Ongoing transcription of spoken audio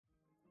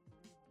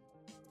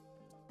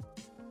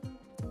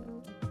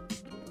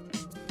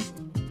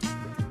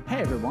Hey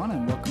everyone,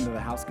 and welcome to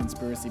the House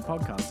Conspiracy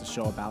Podcast, a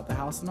show about the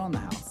house and on the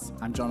house.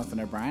 I'm Jonathan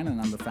O'Brien,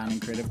 and I'm the founding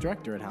creative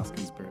director at House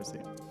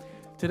Conspiracy.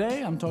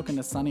 Today, I'm talking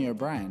to Sonny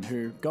O'Brien,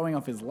 who, going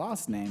off his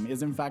last name,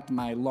 is in fact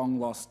my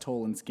long-lost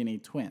tall and skinny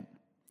twin.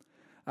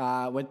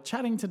 We're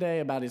chatting today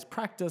about his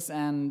practice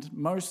and,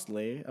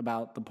 mostly,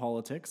 about the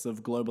politics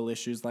of global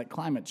issues like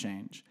climate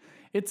change.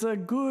 It's a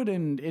good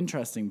and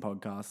interesting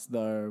podcast,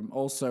 though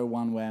also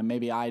one where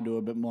maybe I do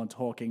a bit more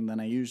talking than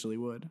I usually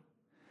would.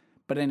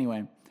 But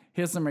anyway,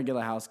 here's some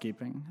regular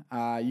housekeeping.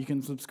 You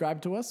can subscribe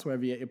to us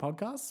wherever you get your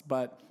podcasts,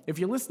 but if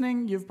you're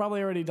listening, you've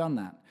probably already done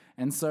that.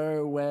 And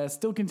so we're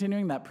still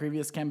continuing that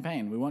previous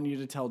campaign. We want you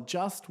to tell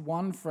just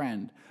one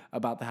friend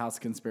about the House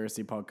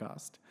Conspiracy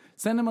Podcast.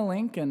 Send them a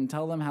link and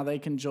tell them how they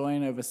can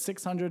join over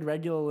 600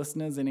 regular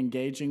listeners in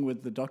engaging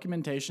with the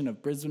documentation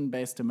of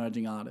Brisbane-based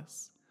emerging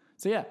artists.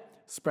 So yeah,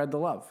 spread the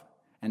love.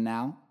 And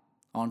now,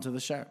 on to the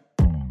show.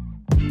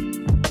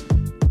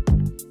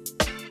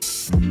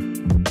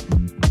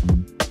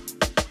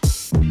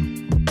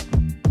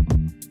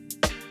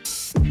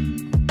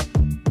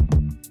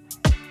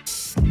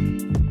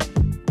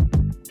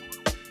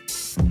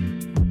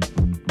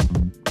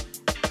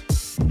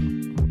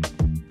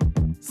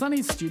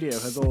 Sonny's studio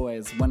has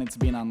always, when it's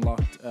been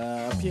unlocked,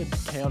 appeared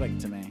chaotic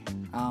to me.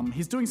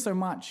 He's doing so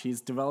much. He's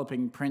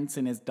developing prints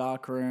in his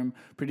darkroom,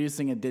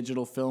 producing a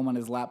digital film on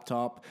his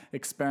laptop,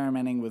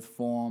 experimenting with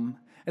form.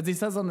 As he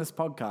says on this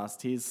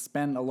podcast, he's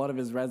spent a lot of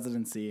his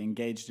residency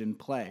engaged in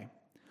play,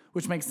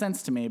 which makes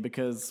sense to me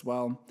because,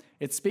 well,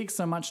 it speaks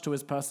so much to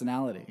his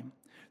personality.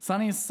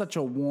 Sonny is such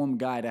a warm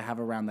guy to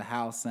have around the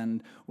house,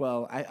 and,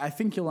 well, I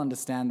think you'll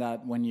understand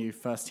that when you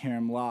first hear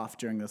him laugh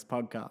during this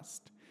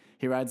podcast.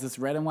 He rides this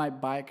red and white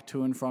bike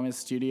to and from his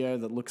studio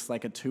that looks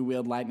like a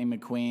two-wheeled Lightning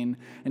McQueen,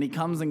 and he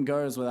comes and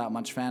goes without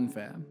much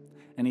fanfare.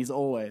 And he's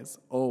always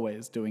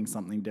doing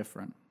something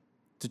different.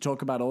 To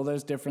talk about all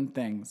those different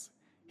things,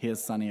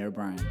 here's Sonny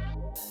O'Brien.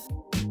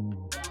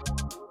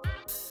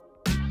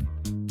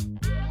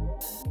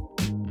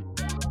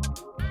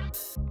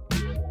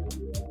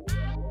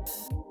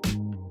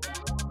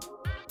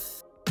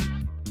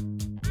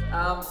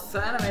 So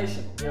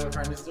animation. You have a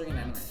friend who's doing an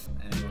animation,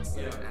 and he wants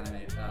to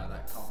animate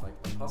that conflict.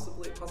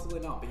 Possibly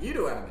not, but you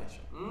do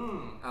animation.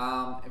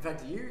 In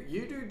fact,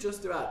 you do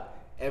just about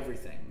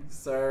everything.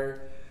 So,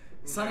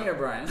 Sonny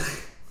O'Brien,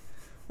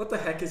 what the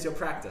heck is your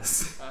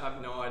practice? I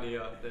have no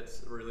idea.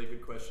 That's a really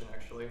good question,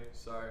 actually.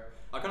 So,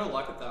 I kind of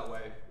like it that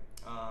way,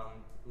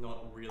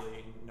 not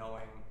really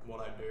knowing what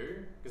I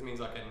do, because it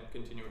means I can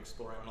continue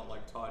exploring. I'm not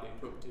like tied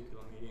into a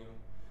particular medium.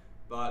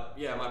 But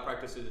yeah, my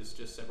practice is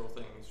just several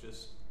things,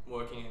 just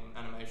working in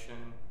animation,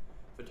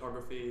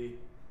 photography,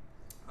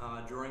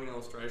 drawing and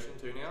illustration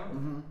too now,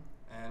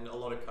 and a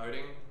lot of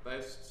coding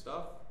based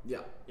stuff.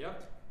 Yeah.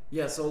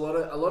 So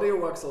a lot of your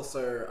work's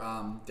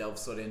also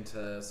delves sort of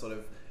into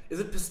is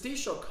it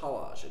pastiche or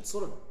collage? It's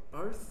sort of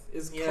both.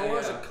 Is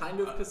collage a kind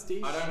of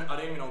pastiche? I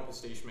don't even know what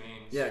pastiche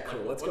means. Yeah,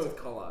 cool. Let's go with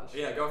collage.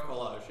 Yeah, go with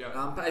collage.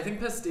 Yeah. But I think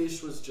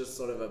pastiche was just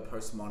sort of a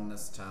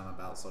postmodernist term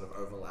about sort of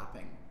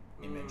overlapping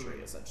imagery,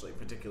 essentially,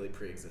 particularly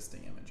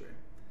pre-existing imagery.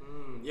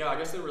 Yeah, I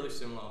guess they're really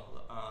similar.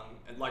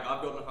 And like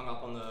I've gotten hung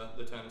up on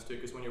the terms too,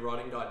 because when you're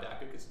writing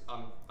didactic,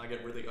 I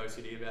get really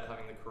OCD about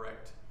having the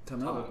correct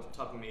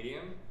type of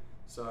medium.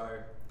 So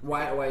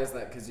why is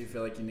that? Because you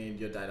feel like you need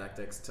your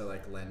didactics to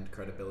like lend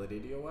credibility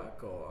to your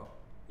work, or?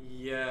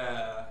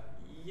 Yeah.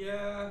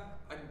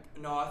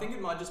 I think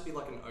it might just be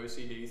like an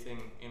OCD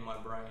thing in my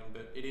brain,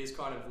 but it is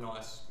kind of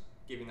nice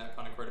giving that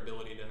kind of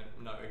credibility to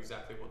know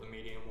exactly what the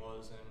medium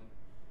was, and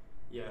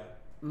yeah.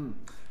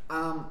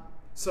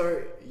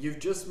 So you've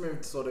just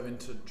moved sort of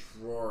into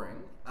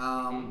drawing.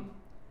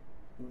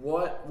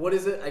 What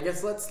is it? I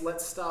guess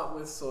let's start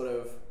with sort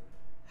of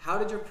how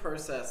did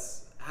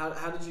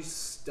you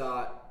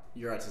start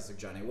your artistic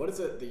journey? What is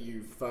it that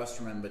you first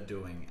remember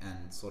doing,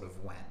 and sort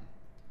of when?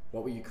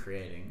 What were you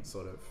creating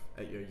sort of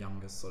at your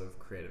youngest sort of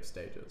creative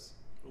stages?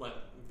 Like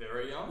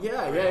very young?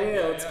 Yeah.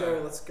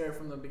 Let's go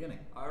from the beginning.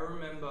 I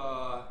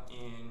remember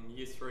in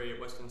year 3 at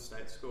Western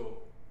State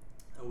School.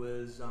 It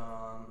was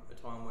a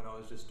time when I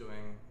was just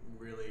doing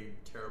really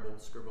terrible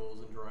scribbles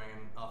and drawing,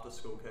 and after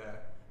school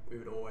care we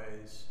would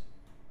always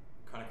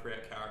kind of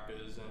create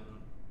characters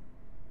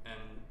and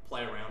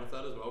play around with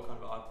that as well, kind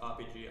of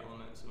RPG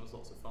elements, and it was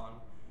lots of fun.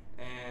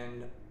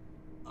 And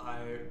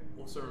I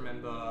also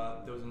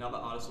remember there was another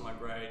artist in my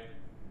grade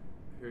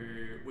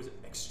who was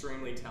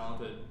extremely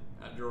talented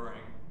at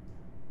drawing,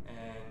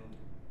 and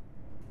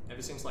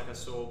ever since like I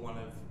saw one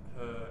of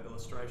her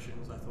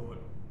illustrations, I thought,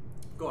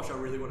 gosh, I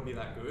really want to be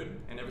that good.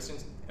 And ever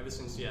since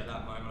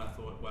that moment, I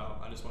thought, wow,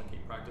 I just want to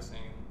keep practicing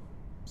and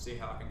see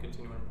how I can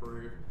continue to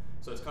improve.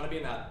 So it's kind of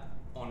been that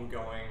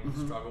ongoing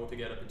struggle to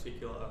get a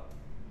particular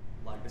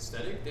like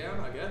aesthetic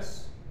down, I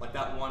guess. Like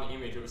that one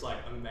image, it was like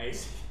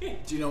amazing.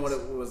 Do you know what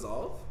it was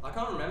of? I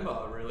can't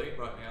remember really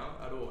right now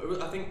at all. It was,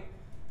 I think,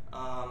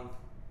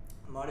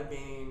 might have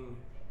been,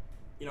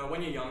 you know,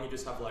 when you're young, you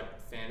just have like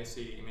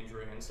fantasy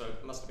imagery, and so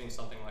it must have been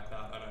something like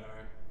that. I don't know.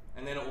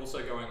 And then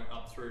also going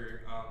up through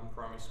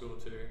primary school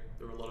too,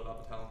 there were a lot of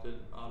other talented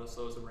artists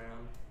that was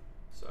around.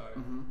 So,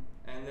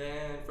 and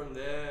then from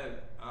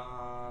there,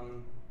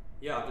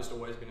 yeah, I've just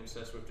always been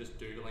obsessed with just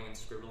doodling and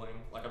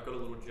scribbling. Like I've got a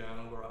little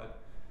journal where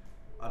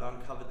I'd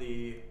uncovered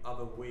the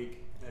other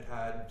week, and it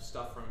had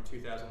stuff from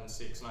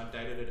 2006, and I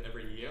dated it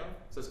every year.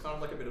 So it's kind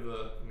of like a bit of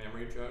a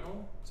memory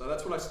journal. So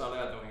that's what I started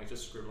out doing, is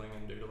just scribbling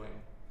and doodling.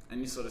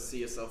 And you sort of see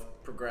yourself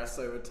progress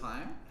over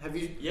time? Have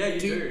you? Yeah, you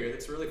do.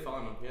 It's really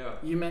fun, yeah.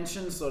 You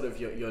mentioned sort of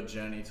your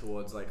journey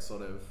towards like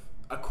sort of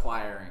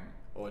acquiring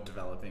or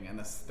developing an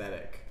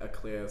aesthetic, a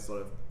clear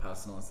sort of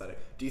personal aesthetic.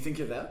 Do you think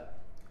you're there?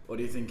 Or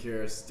do you think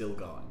you're still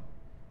going?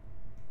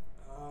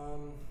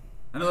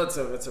 I know that's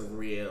a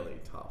really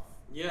tough.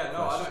 Yeah,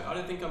 no, I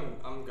don't think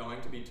I'm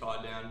going to be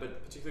tied down,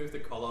 but particularly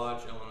with the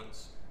collage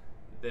elements,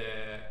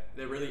 they're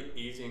really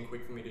easy and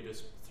quick for me to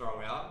just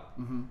throw out.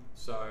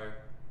 So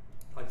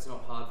like it's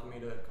not hard for me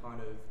to kind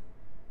of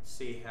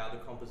see how the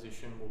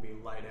composition will be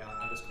laid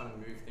out, and just kind of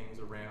move things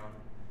around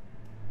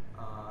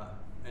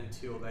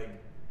until they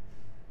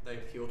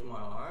appeal to my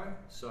eye.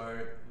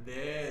 So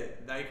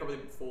they probably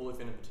fall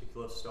within a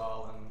particular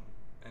style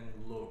and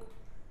look.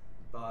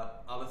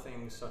 But other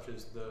things such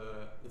as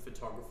the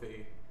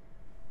photography,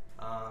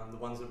 the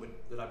ones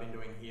that I've been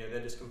doing here,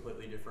 they're just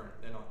completely different.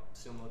 They're not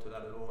similar to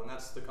that at all, and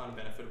that's the kind of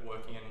benefit of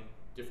working in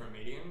different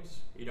mediums.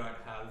 You don't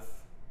have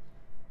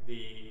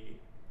the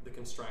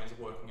constraints of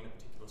working in a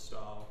particular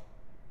style,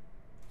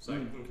 so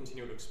you can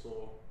continue to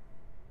explore.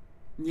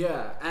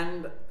 Yeah,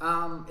 and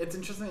it's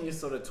interesting that you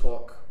sort of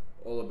talk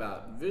all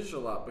about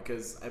visual art,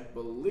 because I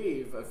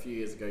believe a few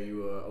years ago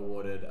you were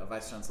awarded a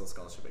Vice Chancellor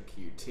Scholarship at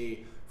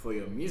QUT for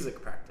your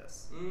music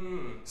practice.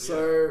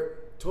 So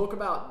talk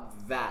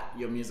about that,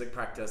 your music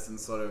practice, and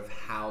sort of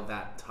how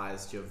that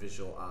ties to your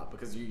visual art,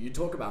 because you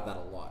talk about that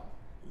a lot.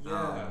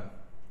 Yeah.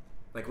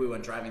 Like we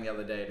went driving the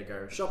other day to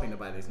go shopping to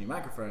buy these new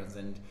microphones,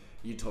 and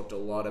you talked a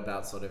lot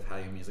about sort of how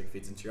your music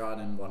feeds into your art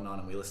and whatnot,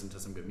 and we listened to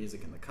some good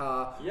music in the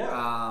car. Yes,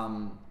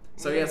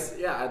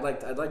 I'd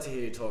like to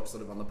hear you talk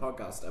sort of on the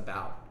podcast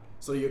about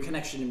sort of your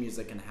connection to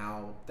music and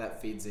how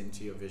that feeds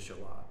into your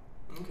visual art.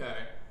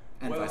 Okay.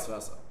 And vice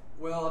versa.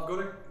 Well,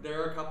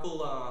 there are a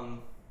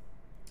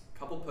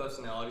couple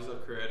personalities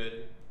I've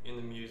created in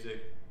the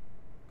music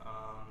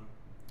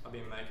I've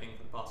been making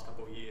for the past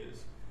couple of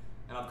years,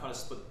 and I've kind of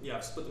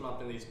split them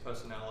up into these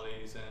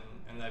personalities,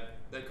 and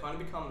they kind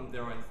of become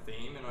their own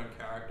theme and own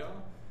character.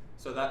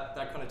 So that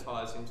kind of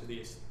ties into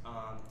these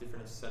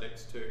different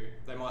aesthetics too.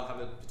 They might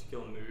have a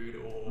particular mood,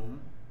 or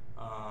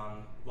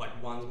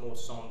like one's more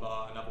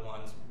somber, another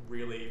one's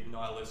really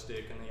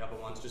nihilistic, and the other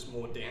one's just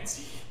more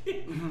dancey.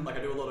 Like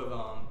I do a lot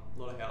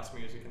of house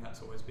music, and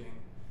that's always been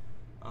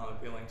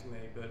appealing to me.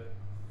 But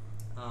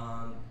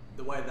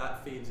the way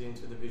that feeds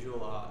into the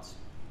visual arts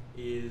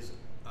is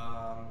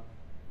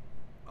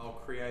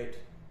I'll create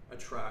a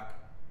track,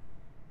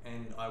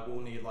 and I will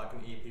need like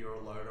an EP or a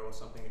logo or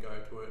something to go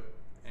to it,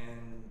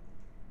 and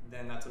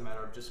then that's a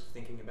matter of just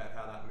thinking about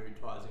how that mood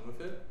ties in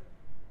with it.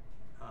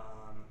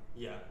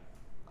 Yeah,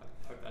 I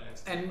hope that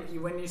answers.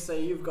 And when you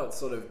say you've got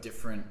sort of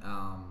different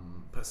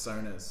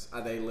personas,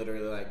 are they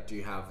literally like, do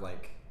you have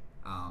like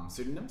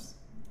pseudonyms,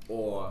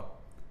 or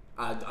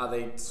are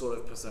they sort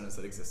of personas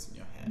that exist in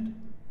your head?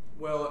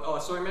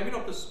 Well, sorry, maybe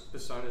not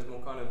personas,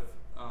 more kind of,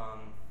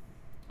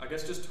 I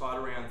guess just tied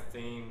around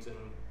themes and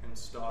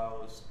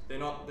styles. They're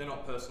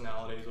not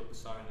personalities or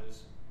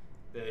personas.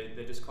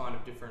 They're just kind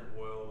of different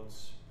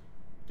worlds.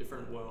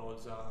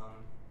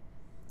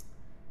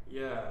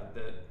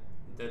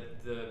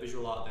 That the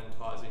visual art then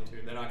ties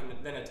into. Then I can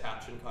then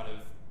attach and kind of,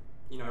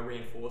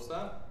 reinforce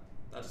that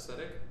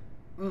aesthetic.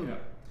 Yeah.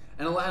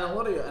 And a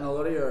lot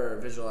of your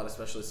visual art,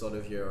 especially sort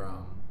of your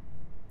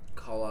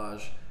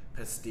collage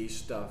pastiche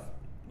stuff,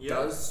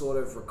 does sort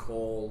of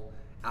recall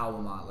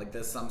album art. Like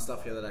there's some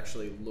stuff here that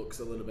actually looks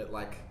a little bit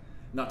like,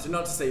 not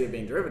to say you're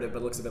being derivative,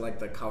 but looks a bit like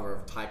the cover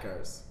of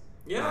Tycho's.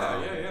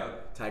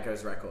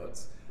 Tycho's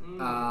records.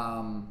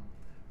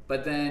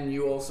 But then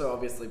you also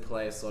obviously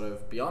play sort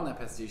of beyond that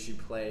pastiche. You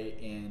play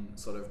in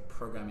sort of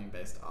programming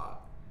based art,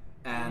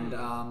 and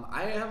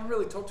I haven't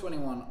really talked to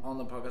anyone on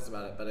the podcast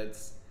about it, but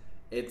it's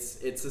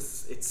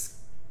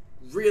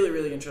really,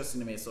 really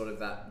interesting to me, sort of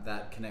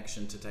that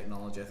connection to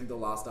technology. I think the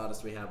last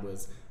artist we had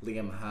was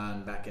Liam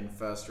Hearn back in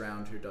First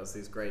Round, who does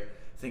these great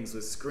things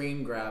with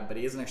screen grab, but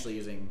he isn't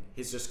actually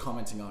he's just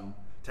commenting on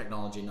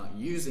technology, not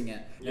using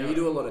it. And you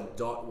do a lot of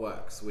dot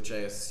works, which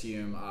I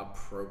assume are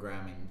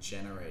programming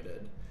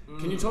generated.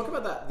 Can you talk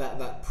about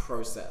that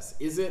process?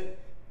 Is it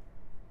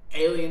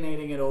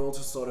alienating at all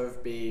to sort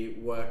of be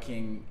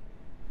working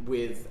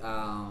with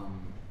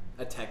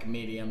a tech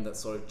medium that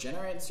sort of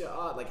generates your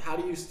art? Like, how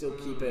do you still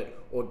keep it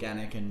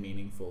organic and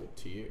meaningful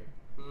to you?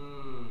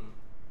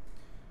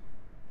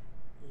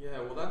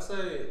 Yeah, well, that's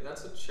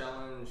a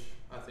challenge,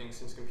 I think,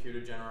 since computer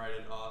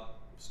generated art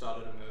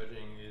started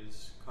emerging,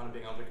 is kind of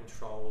being able to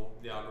control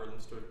the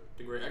algorithms to a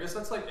degree. I guess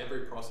that's like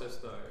every process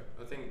though.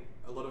 I think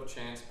a lot of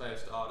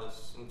chance-based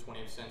artists in the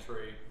 20th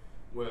century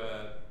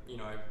were,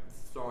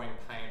 throwing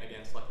paint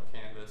against like a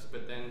canvas,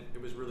 but then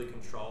it was really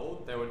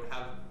controlled. They would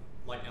have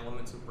like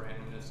elements of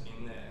randomness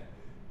in there,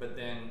 but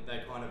then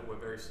they kind of were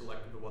very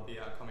selective of what the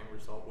outcoming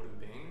result would have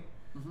been.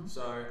 Mm-hmm.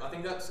 So I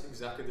think that's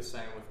exactly the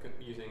same with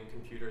using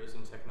computers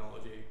and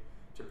technology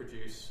to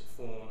produce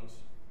forms.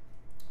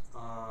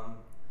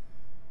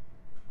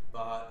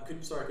 But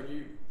could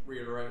you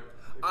reiterate?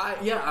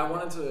 I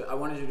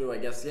wanted you to, I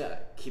guess,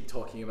 keep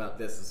talking about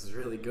this. This is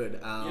really good.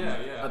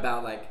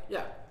 About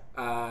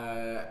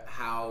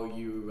how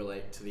you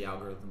relate to the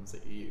algorithms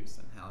that you use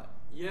and how.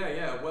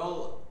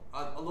 Well,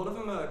 a lot of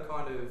them are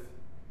kind of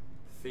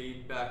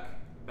feedback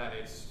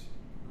based,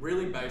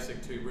 really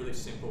basic to really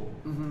simple.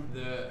 Mm-hmm.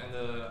 The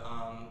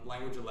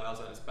language allows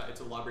that.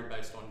 It's a library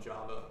based on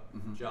Java.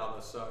 Mm-hmm.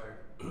 Java. So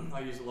I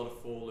use a lot of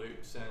for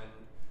loops and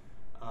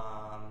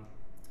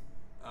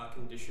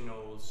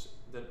conditionals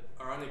that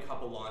are only a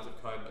couple lines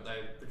of code, but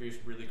they produce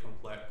really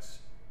complex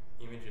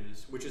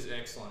images, which is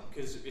excellent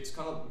because it's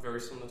kind of very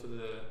similar to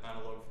the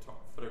analog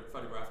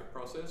photographic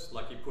process.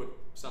 Like you put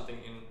something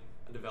in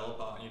a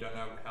developer and you don't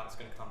know how it's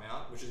going to come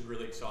out, which is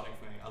really exciting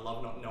for me. I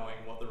love not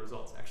knowing what the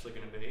result's actually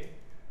going to be.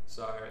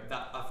 So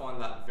that I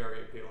find that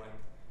very appealing.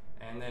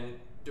 And then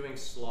doing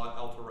slight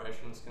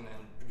alterations can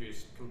then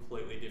produce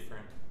completely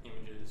different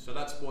images. So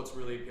that's what's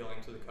really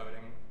appealing to the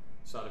coding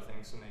side of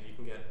things for me. You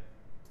can get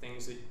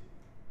things that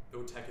it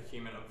would take a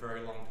human a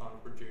very long time to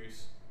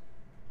produce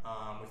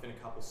within a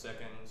couple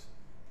seconds,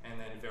 and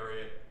then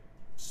vary it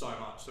so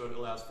much. So it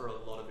allows for a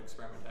lot of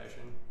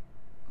experimentation.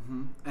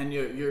 Mm-hmm. And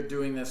you're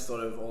doing this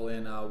sort of all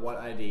in what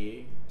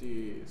IDE do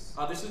you use?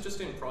 This is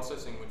just in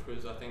processing, which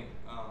was I think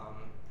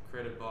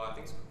created by, I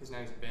think his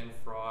name's Ben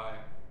Fry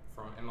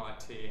from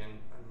MIT, and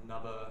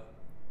another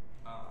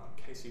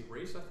Casey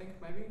Reese, I think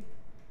maybe,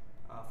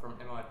 from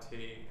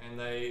MIT, and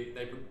they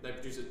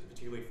produce it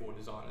particularly for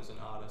designers and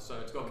artists. So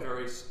it's got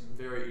very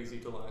easy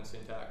to learn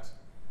syntax.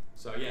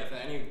 So yeah, for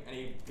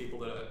any people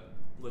that are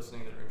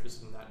listening that are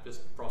interested in that,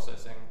 just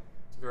processing,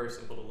 it's very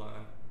simple to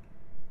learn.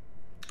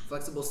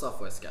 Flexible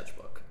Software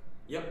Sketchbook.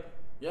 Yep.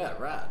 Yeah,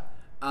 rad.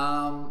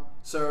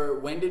 So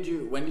when did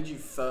you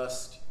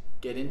first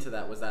get into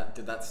that?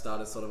 Did that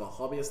start as sort of a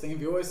hobbyist thing?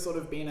 Have you always sort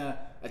of been a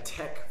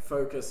tech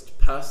focused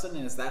person,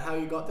 and is that how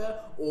you got there?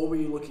 Or were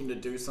you looking to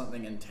do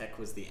something and tech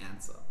was the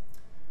answer?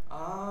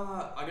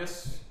 I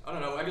guess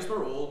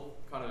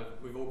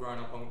we've all grown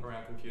up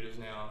around computers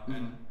now, mm-hmm.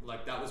 and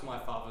like that was my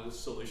father's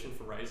solution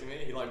for raising me.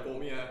 He like bought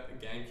me a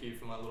GameCube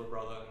for my little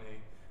brother and me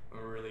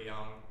when we were really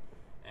young,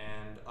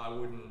 and I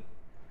wouldn't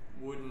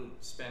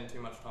spend too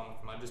much time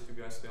with him. I'd just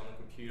be mostly on the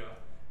computer.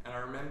 And I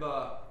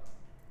remember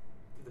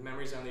the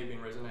memories only have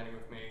been resonating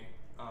with me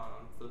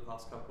for the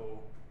past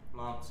couple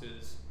months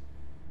is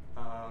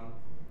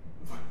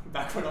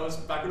back when I was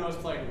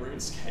playing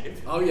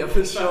RuneScape. Oh yeah,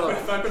 for sure.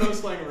 Back when I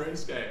was playing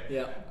RuneScape.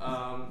 Yeah.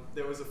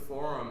 There was a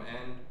forum,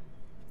 and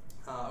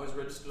I was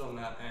registered on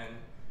that, and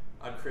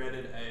I'd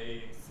created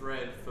a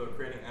thread for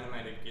creating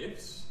animated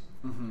GIFs,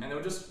 mm-hmm. and they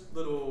were just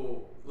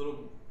little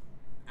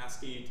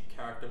ASCII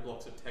character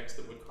blocks of text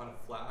that would kind of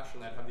flash,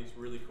 and they'd have these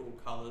really cool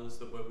colors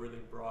that were really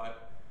bright.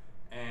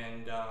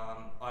 And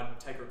I'd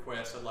take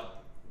requests. I'd like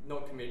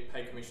not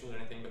pay commissions or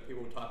anything, but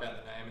people would type out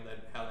their name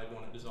and how they'd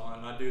want it designed,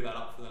 and I'd do that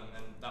up for them,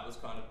 and that was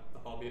kind of the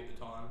hobby at the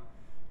time.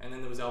 And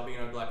then there was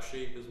Albino Black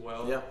Sheep as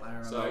well. Yep, I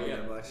remember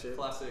Albino Black Sheep.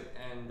 Classic.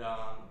 And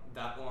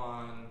that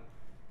one,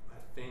 I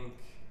think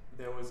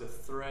there was a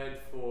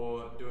thread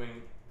for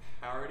doing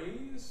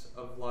parodies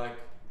of like,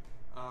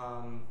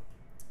 I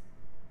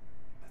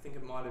think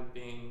it might have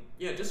been,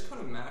 just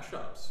kind of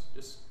mashups,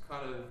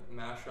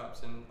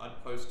 and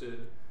I'd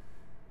posted,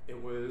 it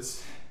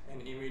was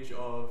an image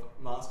of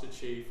Master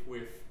Chief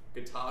with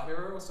Guitar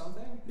Hero or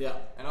something. Yeah.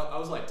 And I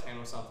was like 10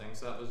 or something,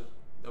 so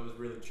that was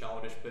really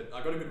childish, but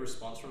I got a good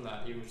response from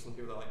that. Even some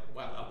people are like,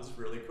 wow, that was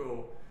really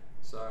cool.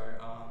 So,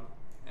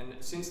 and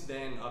since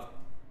then,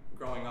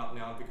 growing up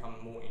now, I've become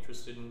more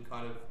interested in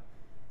kind of,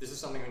 this is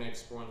something I'm going to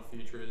explore in the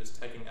future, is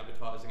taking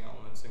advertising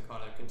elements and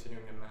kind of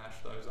continuing to mash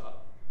those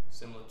up,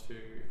 similar to,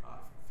 I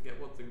forget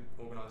what the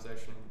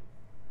organisation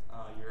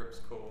in Europe's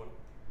called,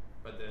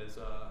 but there's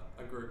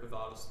a group of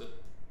artists that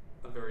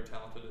are very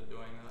talented at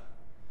doing that.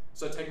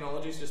 So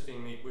technology's just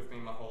been with me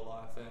my whole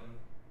life,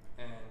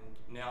 and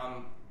now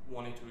I'm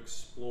wanting to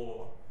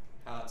explore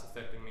how that's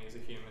affecting me as a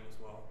human as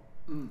well.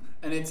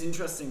 And it's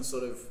interesting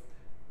sort of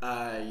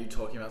you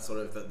talking about sort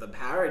of the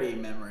parody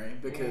memory,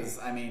 because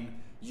I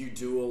mean, you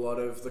do a lot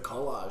of the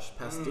collage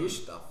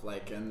pastiche stuff,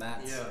 like, and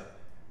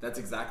that's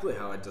exactly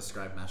how I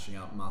describe mashing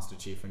up Master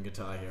Chief and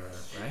Guitar Hero,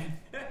 right?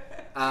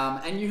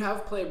 And you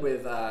have played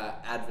with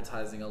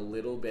advertising a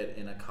little bit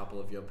in a couple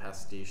of your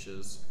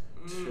pastiches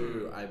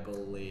too, I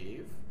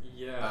believe.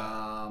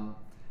 Yeah.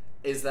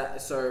 Is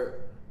that so?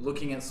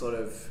 Looking at sort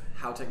of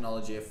how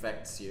technology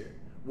affects you,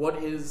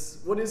 what is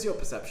your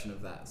perception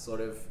of that?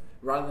 Sort of,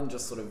 rather than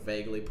just sort of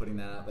vaguely putting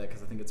that out there,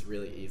 because I think it's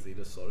really easy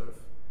to sort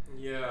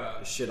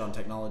of shit on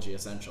technology,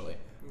 essentially.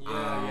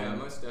 Yeah,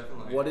 most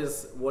definitely. What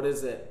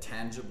is it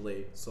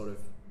tangibly sort of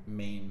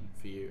mean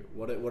for you?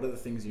 What are the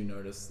things you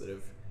notice that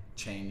have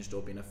changed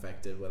or been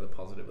affected, whether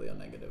positively or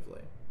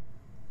negatively?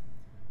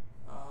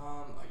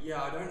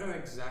 I don't know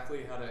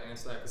exactly how to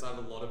answer that, because I have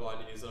a lot of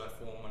ideas that I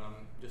form when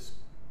I'm just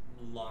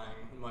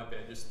lying in my my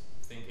bed just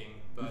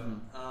thinking. But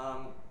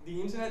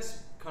the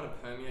internet's kind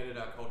of permeated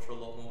our culture a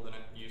lot more than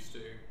it used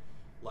to,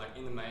 like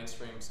in the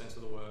mainstream sense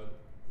of the word.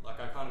 Like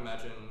I can't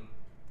imagine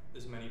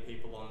as many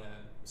people on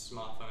their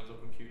smartphones or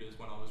computers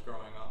when I was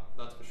growing up,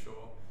 that's for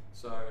sure.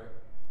 So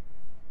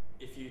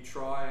if you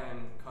try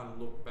and kind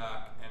of look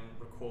back and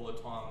recall a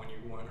time when you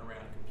weren't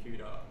around a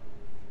computer,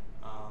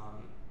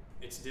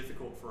 it's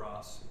difficult for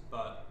us,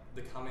 but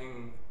the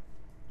coming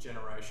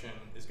generation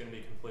is going to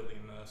be completely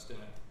immersed in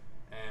it.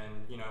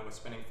 And we're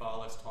spending far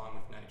less time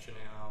with nature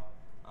now.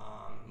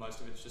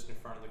 Most of it's just in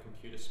front of the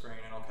computer screen,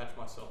 and I'll catch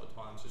myself at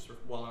times just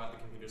while I'm at the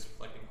computer just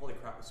reflecting, holy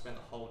crap, I spent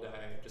the whole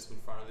day just in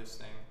front of this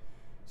thing.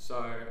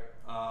 So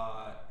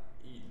I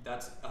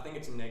think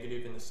it's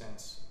negative in the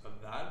sense of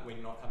that. We're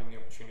not having the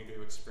opportunity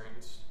to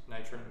experience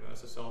nature and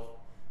immerse ourselves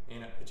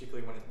in it,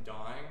 particularly when it's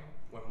dying,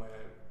 when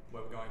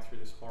we're going through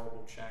this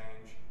horrible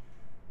change.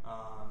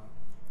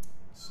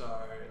 So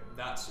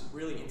that's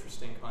really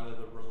interesting, kind of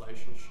the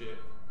relationship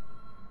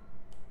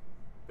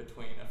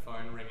between a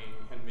phone ringing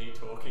and me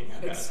talking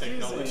about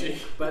technology.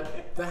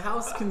 But the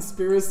house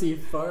conspiracy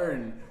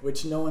phone,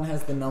 which no one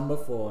has the number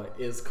for,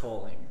 is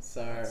calling.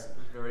 So it's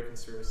very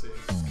conspiracy.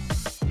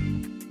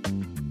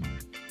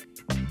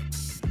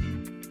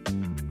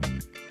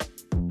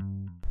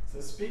 So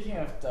speaking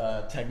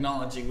of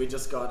technology, we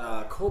just got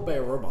a called by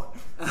a robot.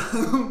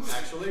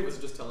 Actually, was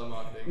it just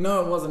telemarketing?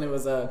 No, it wasn't. It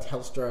was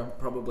Telstra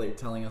probably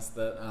telling us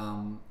that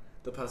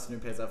the person who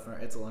pays our phone,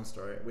 it's a long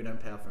story, we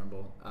don't pay our phone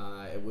bill.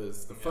 It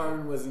was, the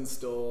phone was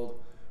installed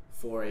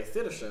for a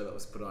theatre show that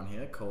was put on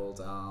here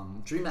called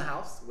Dreamer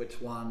House, which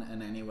won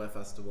an Anywhere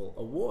Festival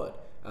award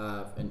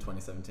in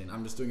 2017.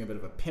 I'm just doing a bit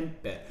of a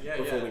pimp bit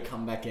before we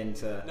come back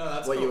into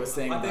what you were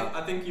saying about...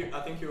 I think you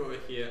were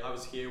here. I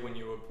was here when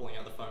you were pulling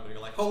out the phone, but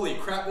you're like, holy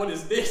crap, what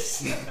is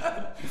this?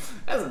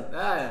 I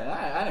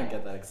don't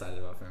get that excited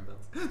about phone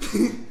bills.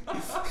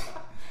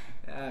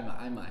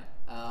 I might.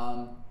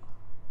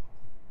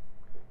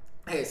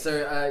 Hey,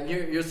 so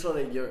you're sort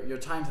of you're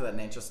tying to that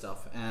nature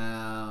stuff.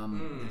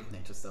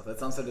 Nature stuff. That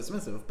sounds so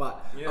dismissive,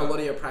 but a lot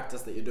of your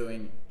practice that you're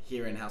doing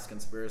here in House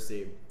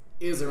Conspiracy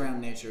is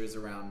around nature, is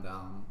around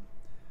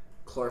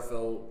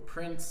chlorophyll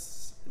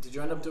prints. Did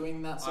you end up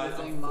doing that sort of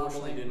thing?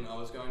 Unfortunately, didn't. I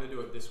was going to do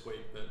it this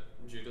week, but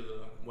due to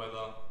the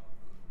weather,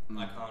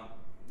 I can't.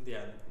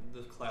 Yeah,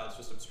 the clouds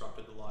just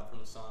obstructed the light from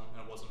the sun,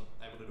 and I wasn't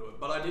able to do it.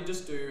 But I did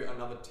just do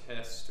another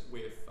test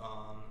with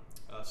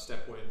a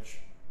step wedge,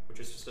 which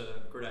is just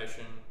a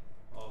gradation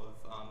of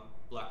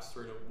blacks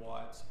through to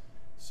whites.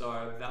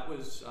 So that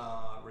was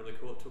really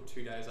cool. It took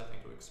 2 days, I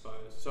think, to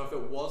expose. So if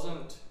it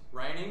wasn't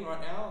raining right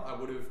now, I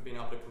would have been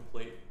able to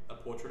complete a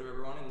portrait of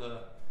everyone in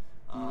the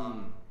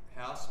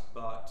house.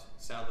 But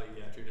sadly,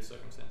 due to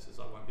circumstances,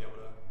 I won't be able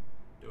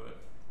to do it.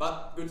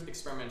 But good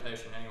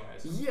experimentation,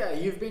 anyways. Yeah,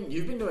 you've been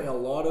doing a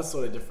lot of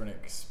sort of different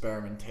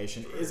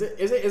experimentation. True. Is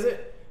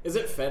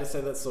it fair to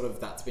say that sort of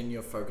that's been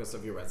your focus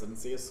of your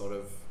residency, is sort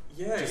of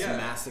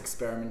mass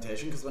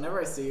experimentation? Because whenever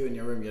I see you in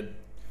your room,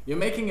 you're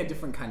making a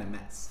different kind of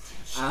mess.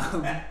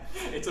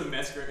 It's a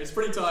mess room. It's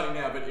pretty tidy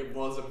now, but it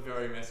was a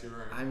very messy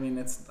room. I mean,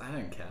 I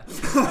don't care.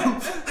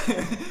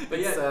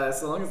 But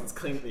so long as it's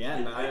clean at the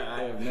end,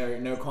 I have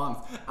no qualms.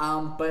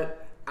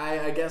 But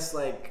I guess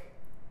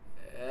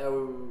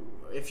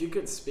if you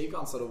could speak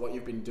on sort of what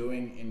you've been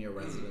doing in your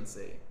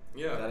residency,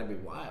 that'd be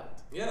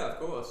wild. Yeah, of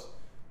course.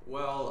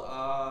 Well,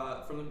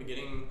 from the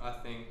beginning, I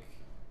think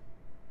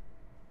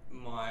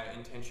my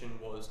intention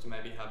was to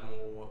maybe have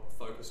more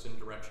focus and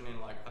direction in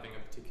having a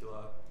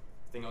particular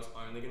thing I was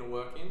only going to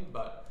work in,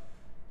 but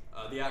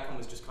the outcome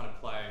was just kind of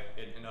play.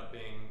 It ended up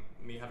being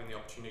me having the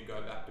opportunity to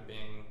go back to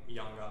being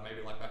younger,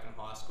 maybe back in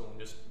high school, and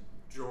just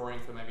drawing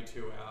for maybe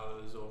 2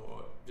 hours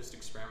or just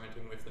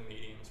experimenting with the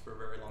mediums for a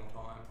very long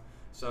time.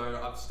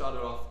 So I've started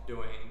off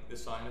doing the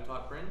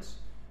cyanotype prints,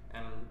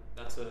 and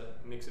that's a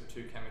mix of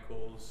 2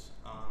 chemicals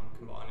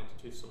combined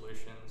into 2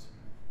 solutions,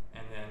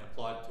 and then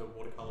applied to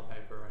watercolor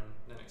paper and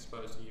then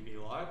exposed to UV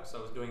light. So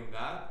I was doing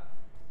that,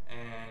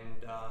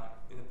 and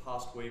in the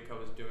past week I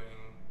was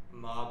doing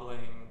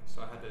marbling,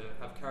 so I had to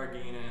have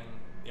carrageenan,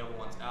 the other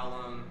one's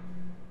alum,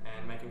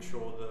 and making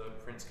sure the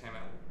prints came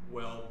out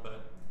well,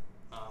 but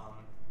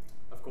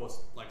of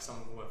course some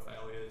of them were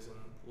failures,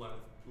 and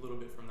learned a little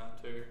bit from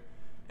that too.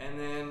 And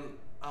then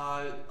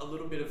a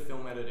little bit of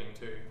film editing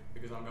too,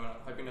 because I'm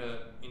hoping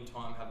to in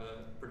time have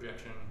a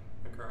projection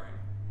occurring.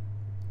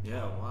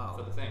 Yeah, wow.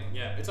 For the thing,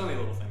 it's only a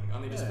little thing,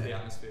 only just for the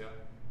atmosphere.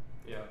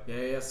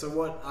 Yeah. So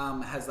what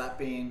has that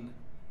been?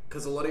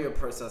 Because a lot of your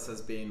process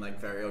has been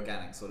very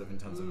organic, sort of in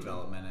terms of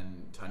development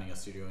and turning a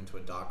studio into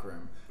a dark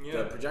room.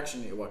 The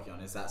projection that you're working on,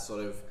 is that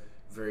sort of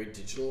very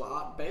digital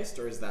art based,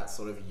 or is that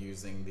sort of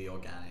using the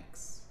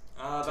organics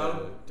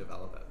to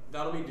develop it?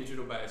 That'll be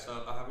digital based.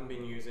 I haven't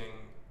been using.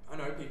 I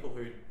know people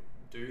who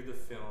do the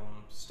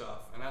film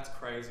stuff, and that's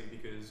crazy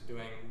because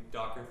doing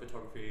darkroom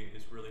photography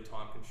is really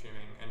time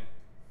consuming and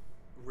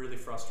really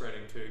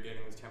frustrating too,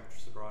 getting the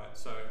temperatures right.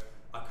 So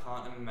I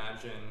can't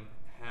imagine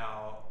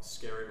how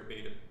scary it would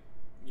be to,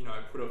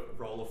 put a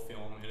roll of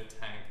film in a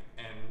tank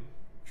and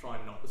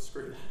try not to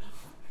screw that up.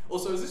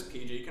 Also, is this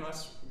PG? Can I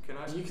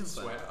You can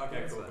swear? swear. Okay,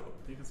 You can cool, swear. cool.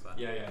 You can swear.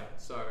 Yeah.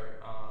 So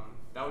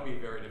that would be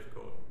very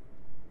difficult.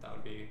 That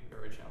would be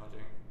very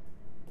challenging.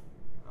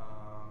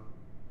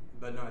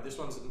 But no, this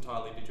one's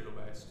entirely digital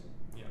based.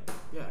 Yeah.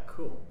 Yeah,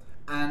 cool.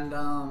 And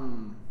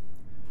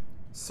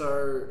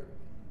so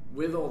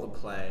with all the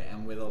play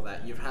and with all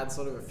that, you've had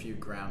sort of a few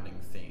grounding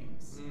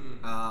themes.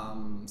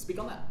 Speak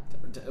on that.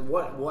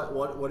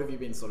 What have you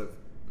been sort of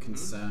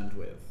concerned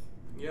with?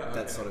 Yeah.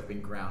 That's sort of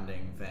been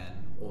grounding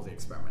than all the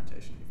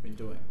experimentation you've been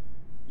doing.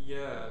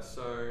 Yeah.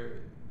 So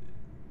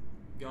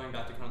going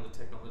back to kind of the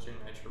technology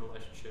and nature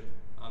relationship,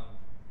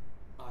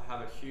 I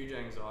have a huge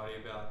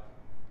anxiety about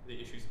the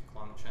issues of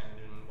climate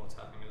change and what's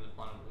happening to the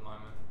planet at the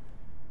moment.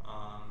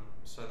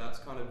 So that's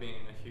kind of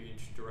been a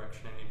huge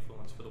direction and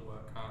influence for the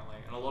work currently.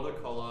 And a lot of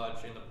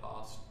collage in the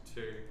past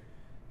too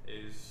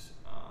is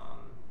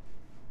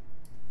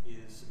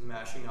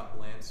mashing up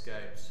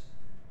landscapes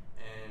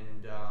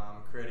and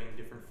creating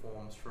different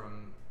forms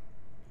from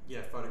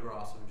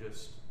photographs of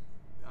just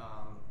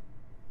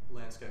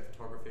landscape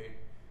photography.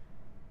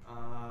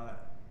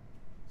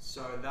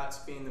 So that's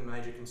been the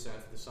major concern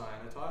for the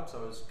cyanotype.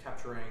 So I was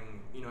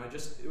capturing,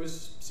 it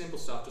was simple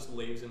stuff, just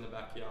leaves in the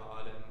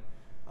backyard and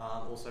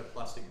also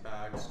plastic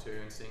bags too,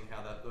 and seeing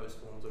how those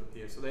forms would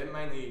appear. So they're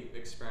mainly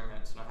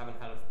experiments, and I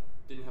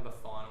didn't have a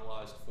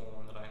finalized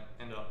form that I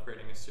ended up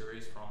creating a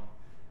series from.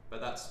 But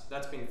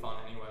that's been fun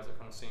anyways. I've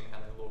kind of seen how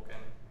they look,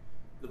 and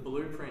the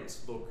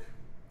blueprints look.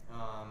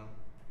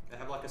 They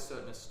have like a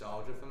certain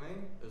nostalgia for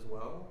me as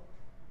well.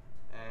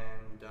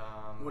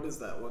 And what is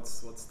that?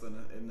 What's the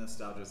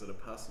nostalgia? Is it a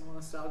personal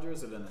nostalgia?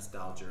 Is it a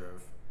nostalgia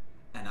of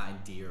an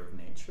idea of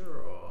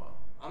nature, or?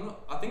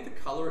 I think the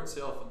colour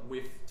itself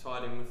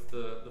tied in with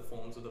the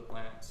forms of the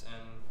plants,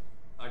 and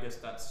I guess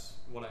that's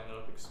what I ended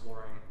up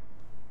exploring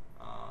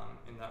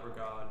in that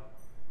regard,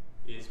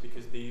 is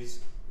because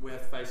we're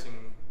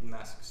facing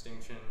mass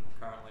extinction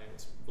currently.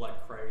 It's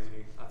like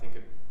crazy. I think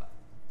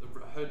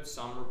I heard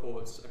some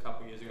reports a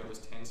couple of years ago it was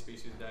 10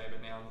 species a day,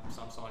 but now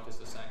some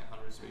scientists are saying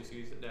 100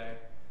 species a day.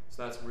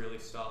 So that's really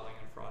startling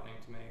and frightening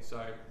to me.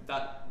 So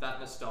that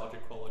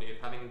nostalgic quality of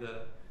having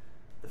the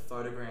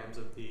photograms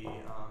of the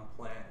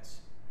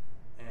plants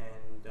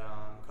and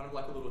kind of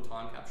like a little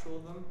time capsule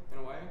of them in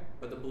a way.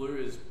 But the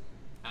blue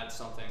adds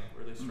something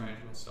really strange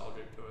and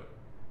nostalgic to it.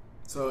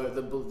 So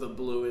the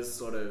blue is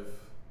sort of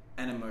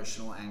an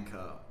emotional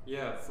anchor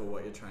yeah. for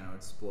what you're trying to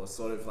explore,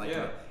 sort of like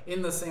yeah.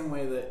 in the same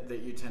way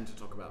that you tend to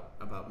talk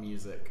about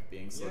music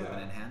being sort of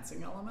an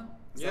enhancing element.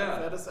 Is that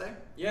fair to say?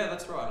 Yeah,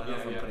 that's right. I don't know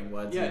if I'm putting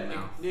words in your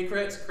mouth. It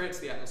creates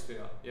the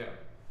atmosphere.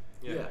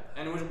 Yeah.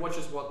 And which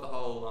is what the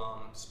whole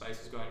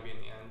space is going to be in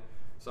the end.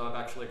 So I've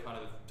actually kind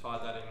of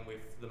tied that in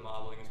with the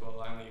marbling as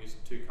well. I only use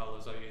two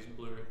colours. I use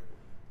blue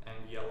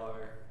and yellow.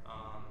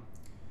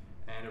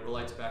 And it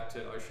relates back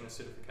to ocean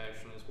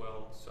acidification as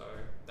well. So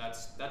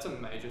that's a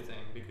major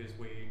thing, because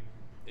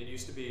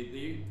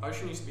the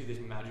ocean used to be this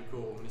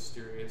magical,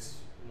 mysterious,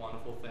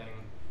 wonderful thing.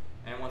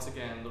 And once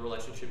again, the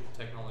relationship with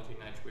technology and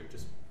nature, we've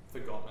just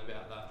forgotten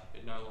about that.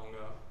 It no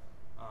longer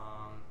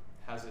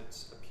has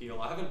its appeal.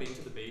 I haven't been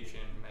to the beach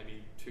in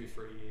maybe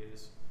 2-3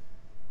 years,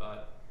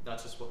 but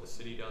that's just what the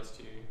city does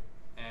to you.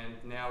 And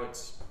now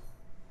it's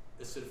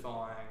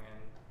acidifying,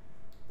 and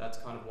that's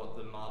kind of what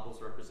the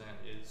marbles represent,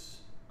 is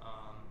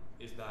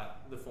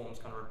that the form's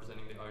kind of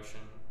representing the ocean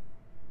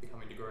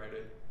becoming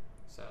degraded,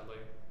 sadly.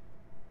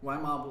 Why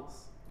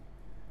marbles?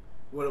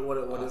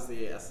 What is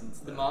the essence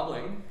there? The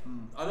marbling?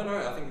 I don't know,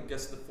 I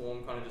guess the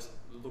form kind of just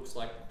looks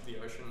like the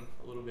ocean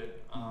a little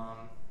bit.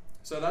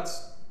 So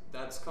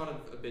that's kind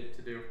of a bit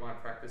to do with my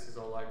practice, is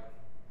all like,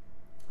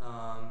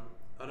 I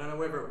don't know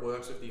whether it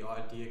works with the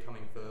idea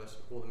coming first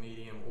or the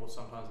medium, or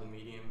sometimes the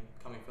medium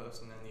coming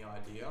first and then the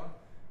idea,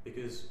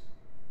 because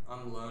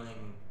I'm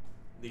learning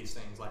these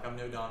things. Like, I've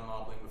never done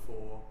marbling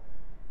before,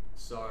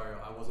 so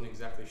I wasn't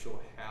exactly sure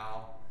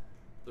how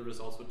the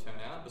results would turn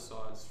out,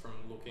 besides from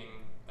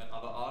looking at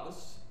other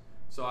artists.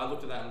 So I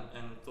looked at that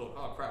and thought,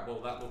 oh crap, well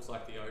that looks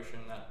like the ocean,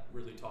 that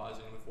really ties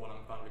in with what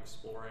I'm kind of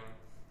exploring.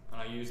 And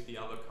I used the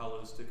other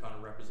colours to kind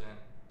of represent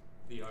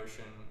the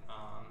ocean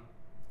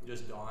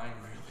just dying,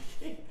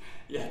 really.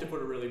 Yeah, to put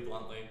it really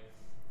bluntly.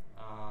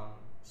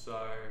 So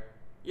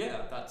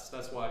yeah,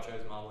 that's why I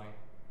chose marbling.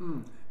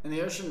 And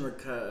the ocean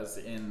recurs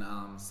in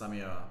some of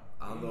your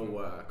other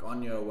work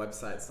on your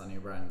website,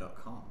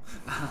 sunnyobrien.com.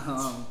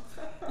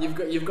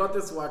 You've got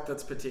this work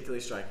that's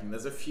particularly striking.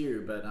 There's a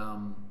few, but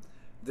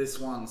this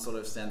one sort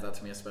of stands out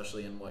to me,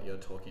 especially in what you're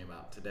talking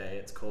about today.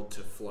 It's called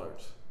To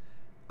Float,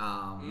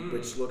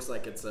 which looks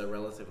like it's a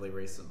relatively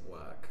recent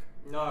work.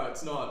 No,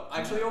 it's not.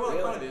 Actually, well,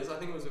 it kind of is. I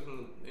think it was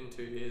in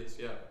 2 years,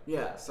 yeah.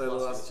 Yeah, so the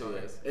last 2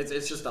 years.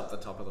 It's just up the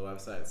top of the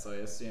website, so I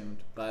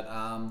assumed. But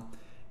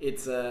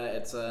it's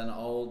an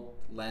old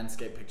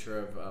landscape picture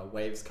of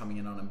waves coming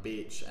in on a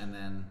beach, and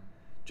then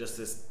just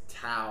this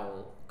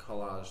towel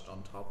collaged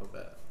on top of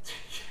it.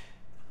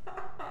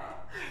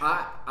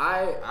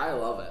 I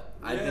love it.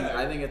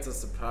 I think it's a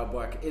superb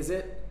work. Is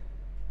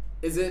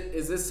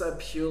this a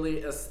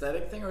purely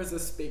aesthetic thing, or is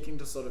this speaking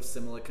to sort of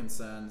similar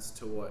concerns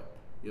to what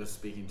you're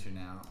speaking to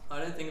now? I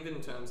don't think of it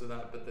in terms of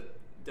that, but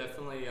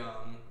definitely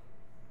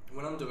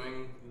when I'm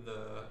doing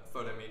the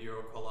photo media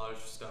or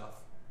collage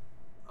stuff,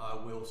 I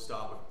will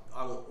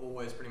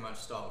always pretty much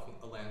start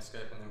with a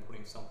landscape and then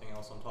putting something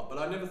else on top. But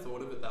I never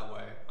thought of it that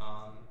way.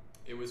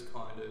 It was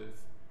kind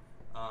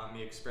of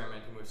me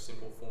experimenting with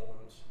simple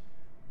forms.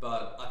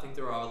 But I think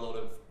there are a lot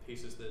of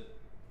pieces that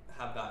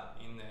have that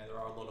in there. There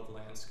are a lot of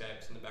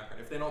landscapes in the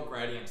background. If they're not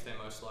gradients, they're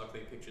most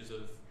likely pictures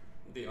of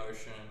the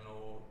ocean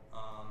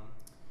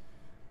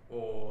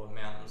or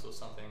mountains or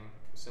something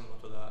similar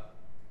to that.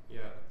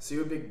 Yeah. So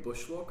you're a big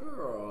bushwalker,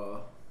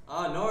 or?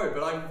 No,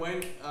 but I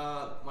went,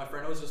 my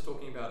friend I was just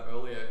talking about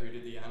earlier who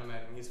did the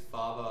animating, his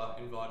father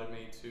invited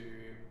me to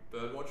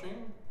bird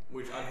watching,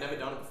 which I've never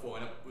done it before,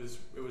 and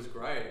it was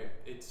great.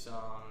 It's,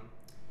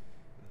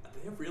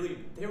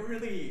 they're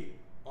really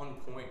on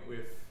point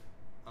with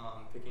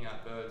picking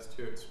out birds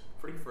too. It's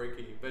pretty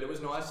freaky, but it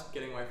was nice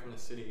getting away from the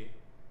city.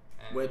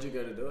 And where'd you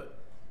go to do it?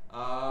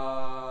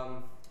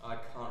 I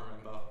can't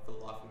remember for the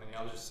life of me.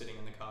 I was just sitting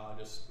in the car,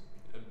 just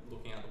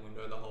looking out the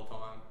window the whole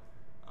time,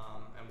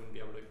 and wouldn't be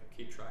able to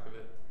keep track of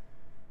it.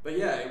 But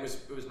yeah, it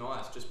was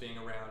nice just being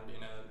around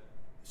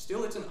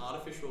still it's an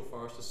artificial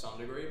forest to some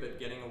degree, but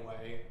getting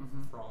away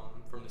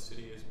from the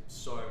city is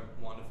so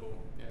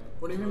wonderful. Yeah.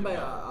 What do you mean by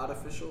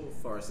artificial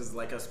forest? Is it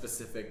like a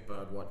specific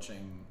bird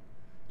watching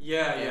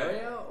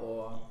area,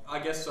 or? I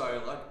guess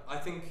so. Like I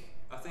think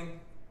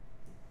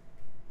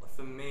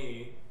for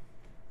me,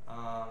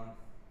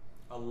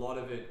 a lot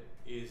of it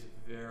is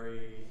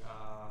very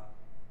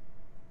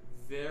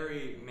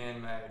very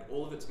man-made.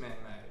 All of it's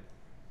man-made.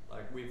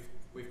 Like we've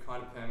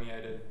kind of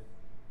permeated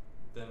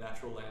the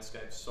natural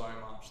landscape so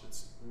much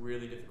that's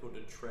really difficult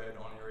to tread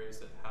on areas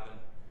that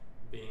haven't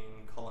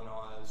been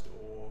colonized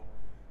or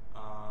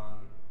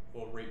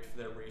reaped for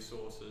their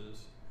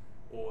resources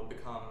or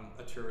become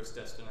a tourist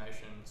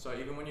destination. So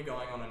even when you're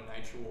going on a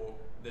nature walk,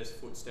 there's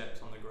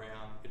footsteps on the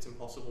ground. It's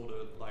impossible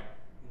to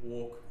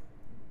walk.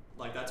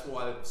 That's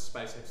why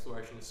space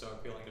exploration is so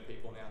appealing to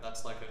people now.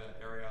 That's like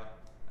an area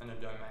and a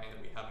domain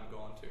that we haven't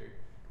gone to.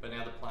 But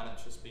now the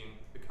planet's just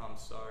become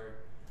so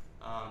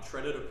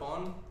treaded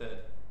upon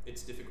that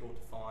it's difficult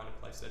to find a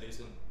place that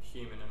isn't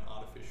human and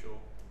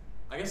artificial.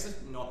 I guess it's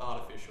not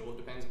artificial. It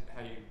depends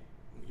how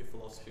your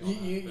philosophy on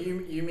that.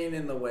 You mean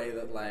in the way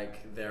that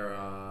there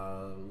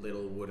are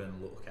little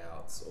wooden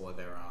lookouts, or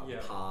there are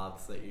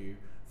paths that you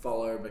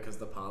follow because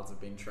the paths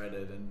have been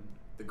treaded and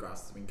the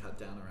grass has been cut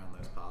down around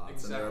those paths,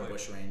 exactly. And there are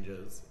bush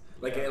ranges,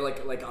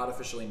 like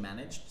artificially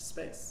managed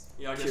space,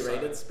 I guess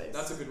curated space.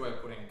 That's a good way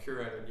of putting it.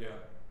 Curated, yeah,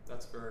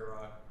 that's very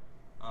right.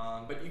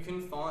 But you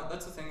can find,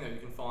 that's the thing though, you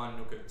can find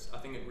nooks. I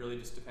think it really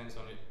just depends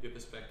on your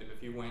perspective.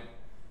 If you went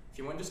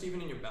just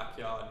even in your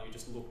backyard and you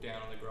just look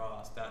down on the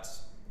grass,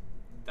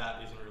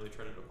 that isn't really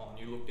treaded upon.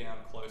 You look down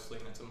closely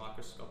and it's a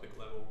microscopic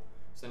level,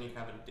 so then you can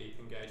have a deep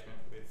engagement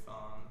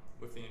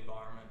with the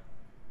environment.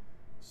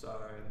 So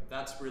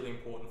that's really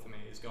important for me,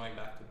 is going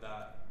back to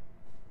that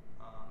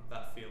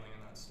feeling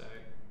and that state,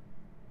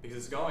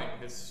 because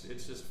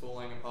it's just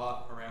falling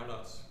apart around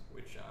us,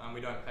 which we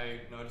don't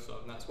pay notice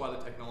of, and that's why the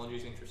technology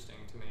is interesting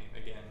to me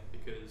again,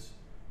 because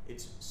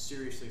it's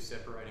seriously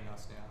separating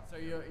us now. So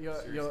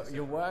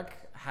your work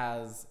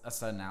has a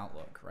certain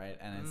outlook, right?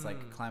 And it's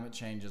climate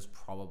change is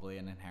probably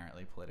an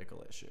inherently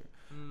political issue,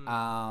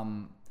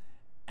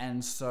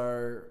 and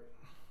so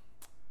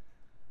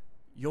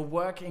your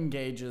work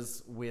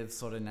engages with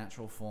sort of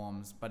natural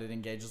forms, but it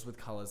engages with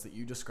colors that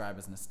you describe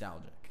as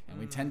nostalgic, and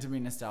we tend to be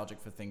nostalgic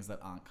for things that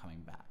aren't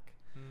coming back.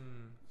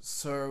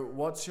 So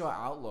what's your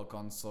outlook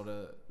on sort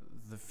of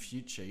the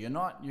future? You're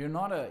not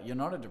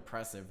a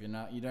depressive.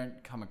 You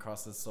don't come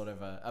across as sort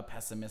of a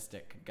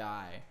pessimistic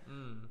guy,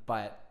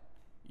 but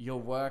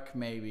your work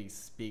maybe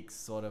speaks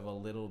sort of a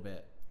little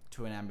bit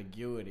to an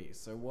ambiguity.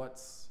 So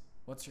what's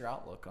your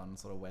outlook on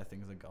sort of where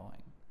things are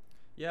going?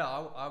 Yeah,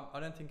 I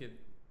don't think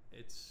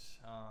it's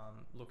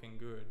looking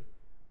good,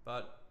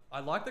 but I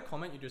like the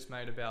comment you just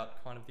made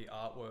about kind of the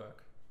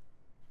artwork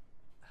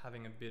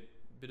having a bit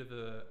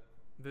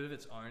of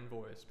its own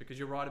voice, because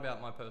you're right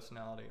about my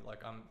personality.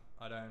 Like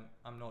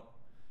I'm not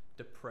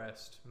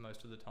depressed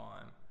most of the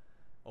time,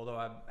 although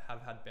I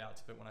have had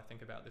bouts of it when I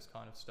think about this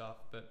kind of stuff.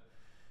 But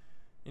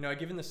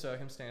given the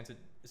circumstance,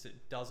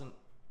 it doesn't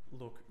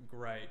look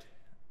great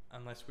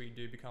unless we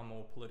do become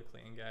more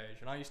politically engaged.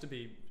 And I used to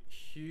be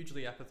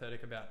hugely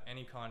apathetic about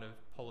any kind of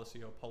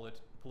policy or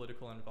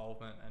political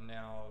involvement, and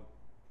now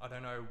I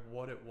don't know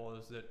what it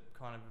was that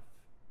kind of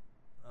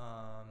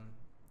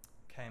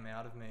came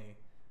out of me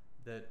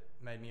that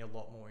made me a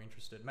lot more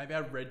interested. Maybe I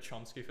read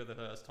Chomsky for the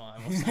first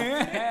time or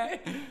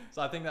something.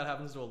 So I think that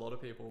happens to a lot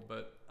of people,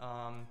 but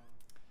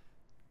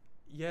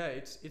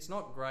it's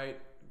not great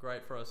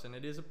for us, and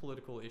it is a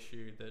political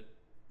issue that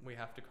we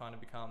have to kind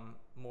of become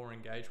more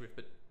engaged with,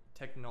 but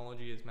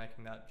technology is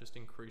making that just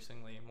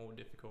increasingly more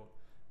difficult,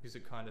 because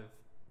it kind of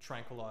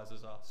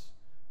tranquilizes us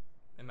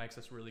and makes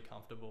us really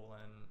comfortable,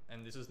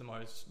 and this is the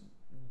most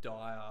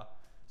dire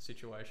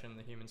situation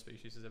the human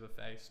species has ever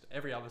faced.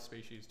 Every other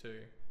species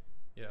too.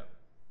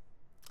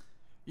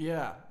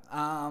 Yeah.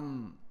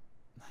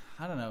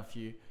 I don't know if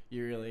you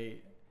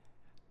really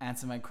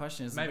answer my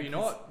question. Maybe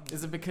not.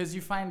 Is it because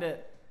you find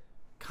it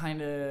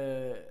kind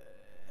of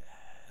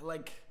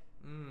like...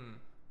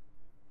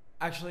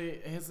 Actually,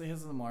 here's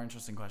the more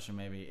interesting question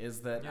maybe, is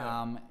that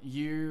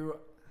you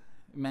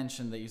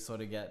mentioned that you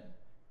sort of get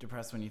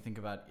depressed when you think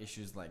about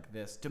issues like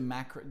this. Do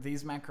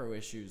these macro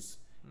issues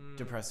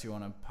depress you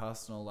on a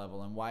personal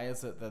level, and why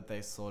is it that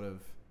they sort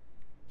of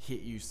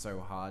hit you so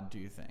hard, do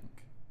you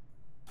think?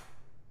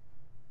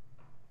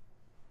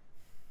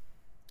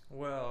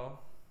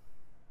 Well,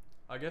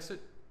 I guess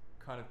it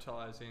kind of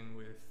ties in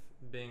with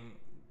being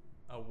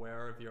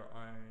aware of your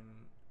own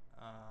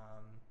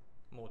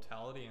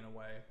mortality in a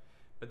way.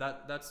 But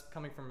that's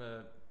coming from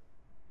a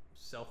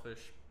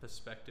selfish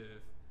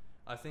perspective.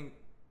 I think...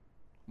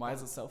 Why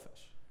is it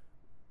selfish?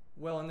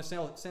 Well, in the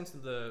sense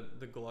that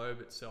the globe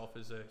itself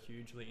is a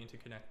hugely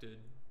interconnected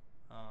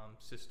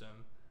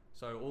system.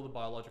 So all the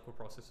biological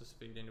processes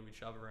feed into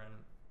each other, and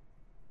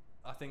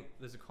I think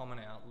there's a common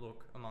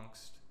outlook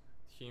amongst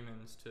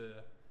humans to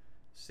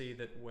see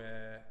that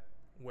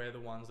we're the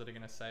ones that are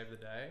going to save the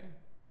day.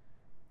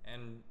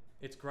 And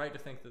it's great to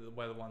think that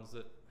we're the ones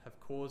that have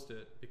caused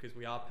it, because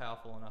we are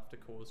powerful enough to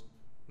cause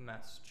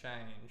mass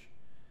change.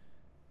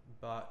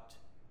 But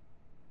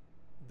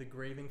the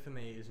grieving for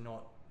me is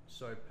not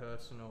so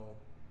personal,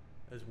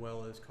 as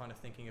well as kind of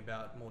thinking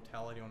about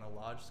mortality on a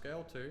large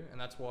scale too. And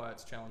that's why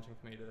it's challenging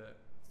for me to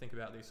think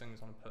about these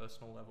things on a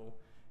personal level,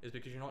 is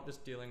because you're not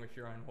just dealing with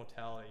your own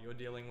mortality, you're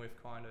dealing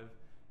with kind of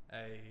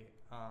a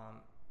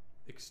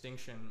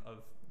extinction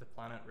of the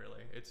planet,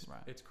 really. It's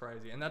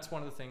crazy. And that's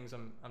one of the things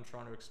I'm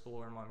trying to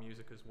explore in my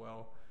music as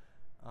well,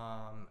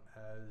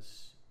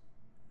 as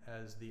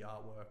the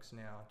artworks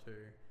now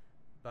too.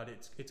 But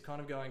it's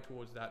kind of going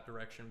towards that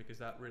direction, because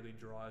that really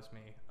drives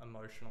me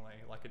emotionally.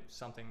 Like, it's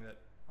something that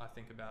I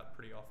think about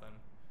pretty often.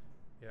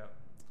 Yeah.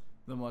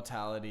 The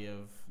mortality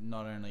of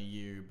not only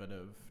you, but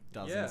of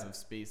dozens of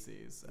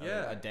species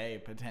a day,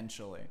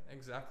 potentially.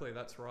 Exactly,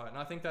 that's right. And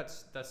I think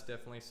that's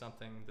definitely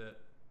something that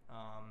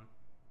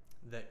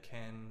that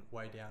can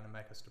weigh down and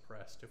make us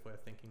depressed if we're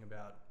thinking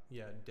about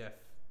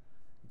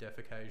death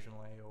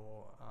occasionally,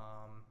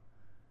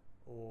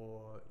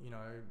 or you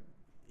know,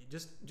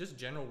 just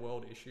general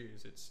world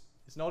issues. It's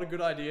not a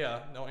good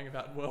idea knowing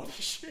about world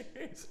issues.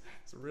 It's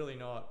really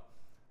not.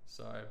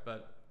 So,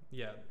 but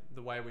yeah,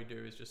 the way we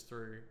do is just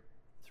through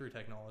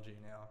technology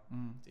now.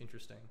 It's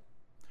interesting.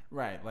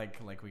 Right,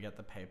 like we get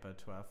the paper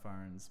to our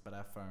phones, but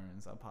our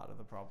phones are part of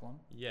the problem.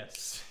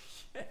 Yes.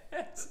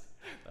 Yes.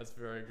 That's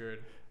very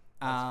good.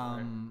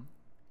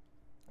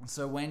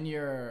 So when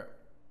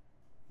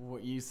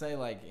what you say,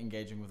 like,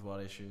 engaging with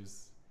world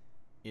issues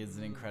is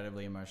an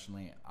incredibly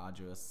emotionally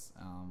arduous.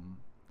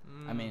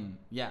 I mean,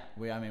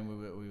 we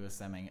were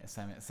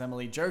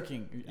semi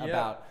joking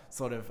about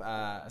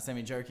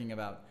semi-joking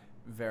about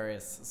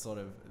various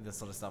this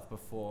sort of stuff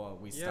before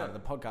we started the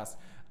podcast.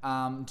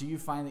 Do you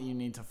find that you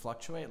need to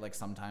fluctuate? Like,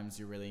 sometimes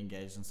you're really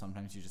engaged and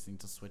sometimes you just need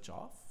to switch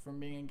off from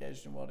being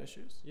engaged in world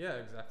issues? Yeah,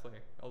 exactly.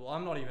 Well,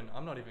 I'm not even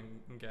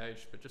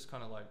engaged, but just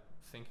kind of like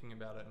thinking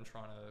about it and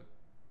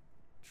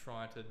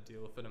trying to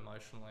deal with it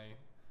emotionally.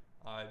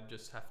 I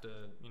just have to,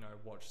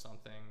 watch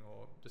something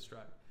or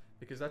distract,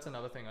 because that's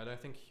another thing. I don't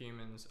think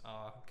humans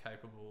are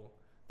capable.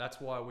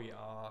 That's why we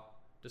are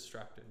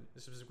distracted.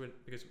 This is good,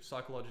 because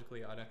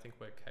psychologically, I don't think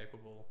we're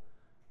capable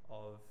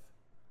of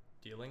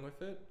dealing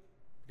with it,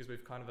 because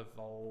we've kind of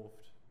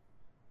evolved,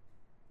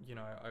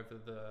 over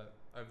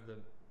the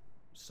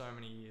so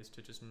many years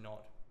to just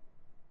not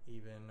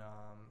even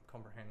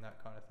comprehend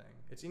that kind of thing.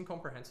 It's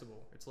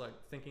incomprehensible. It's like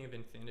thinking of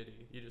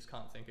infinity. You just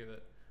can't think of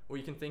it, or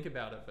you can think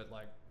about it, but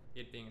like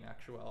it being an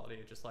actuality,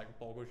 it just like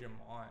boggles your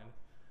mind.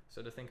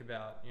 So to think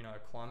about,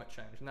 climate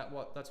change, and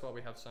that's why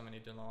we have so many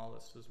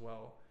denialists as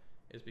well,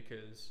 is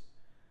because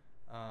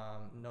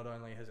not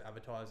only has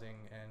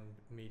advertising and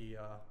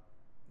media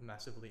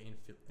massively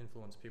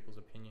influenced people's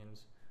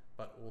opinions,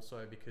 but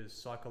also because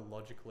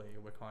psychologically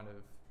we're kind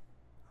of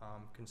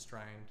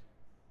constrained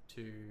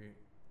to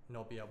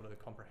not be able to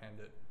comprehend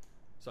it.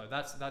 So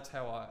that's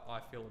how I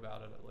feel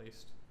about it, at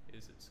least,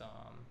 is it's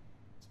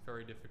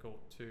very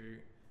difficult to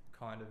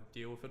kind of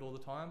deal with it all the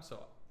time.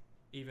 So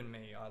even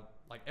me,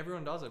 like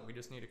everyone does it, we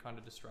just need to kind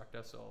of distract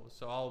ourselves.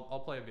 So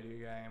I'll play a video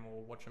game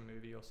or watch a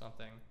movie or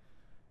something,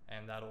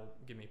 and that'll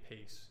give me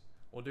peace.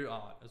 Or do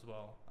art as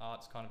well.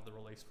 Art's kind of the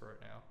release for it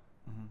now.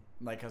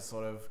 Mm-hmm. Like a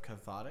sort of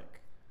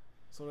cathartic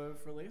sort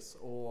of release,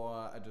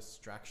 or a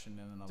distraction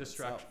in and of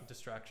itself?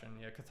 Distraction,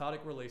 yeah.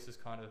 Cathartic release is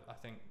kind of, I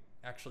think,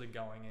 actually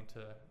going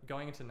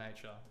into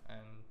nature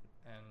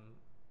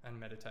and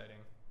meditating,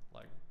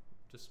 like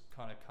just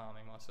kind of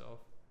calming myself.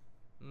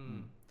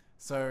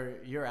 So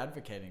you're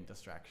advocating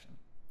distraction?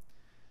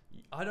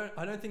 I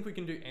don't think we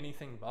can do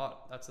anything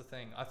but. That's the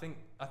thing. I think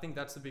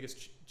that's the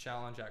biggest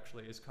challenge,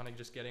 actually, is kind of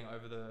just getting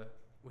over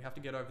we have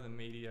to get over the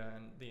media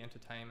and the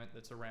entertainment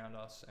that's around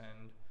us,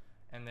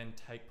 and then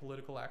take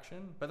political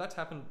action. But that's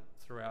happened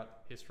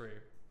throughout history,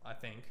 I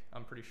think.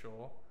 I'm pretty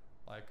sure.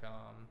 Like,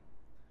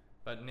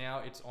 but now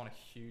it's on a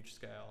huge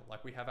scale.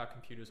 Like, we have our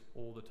computers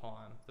all the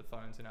time, the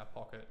phones in our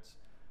pockets.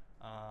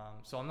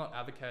 So I'm not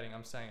advocating.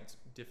 I'm saying it's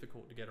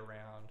difficult to get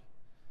around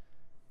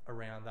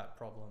that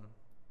problem.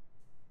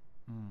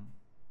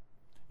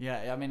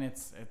 Yeah, I mean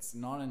it's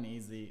not an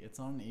easy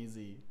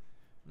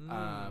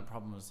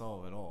problem to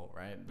solve at all,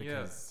 right?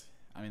 Because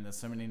I mean there's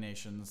so many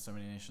nations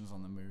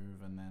on the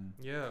move, and then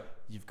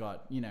you've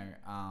got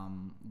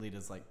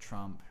leaders like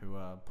Trump who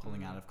are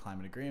pulling out of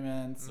climate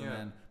agreements, and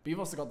then but you've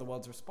also got the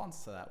world's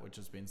response to that, which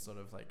has been sort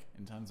of like,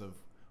 in terms of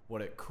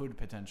what it could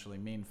potentially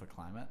mean for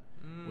climate,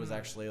 was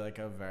actually like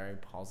a very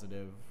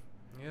positive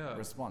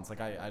response.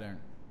 Like I don't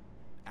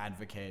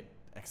advocate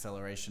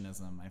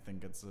accelerationism. I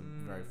think it's a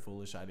very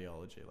foolish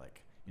ideology.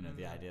 Like,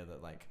 the idea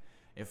that like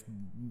if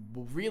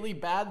really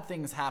bad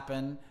things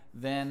happen,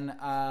 then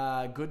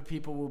good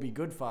people will be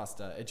good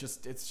faster. It's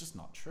just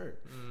not true.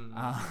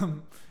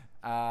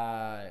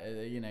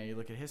 You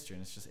look at history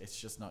and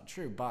it's just not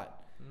true. But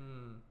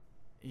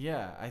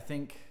I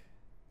think.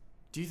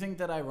 Do you think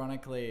that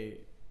ironically,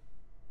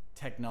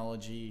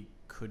 technology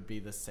could be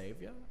the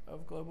savior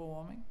of global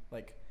warming?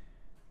 Like,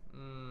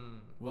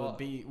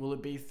 will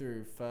it be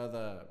through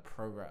further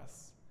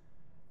progress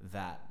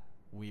that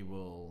we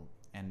will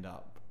end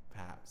up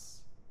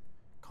perhaps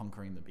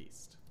conquering the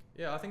beast?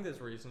 Yeah, I think there's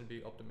reason to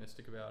be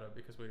optimistic about it,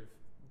 because we've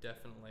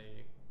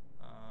definitely,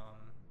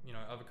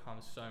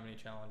 overcome so many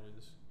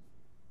challenges,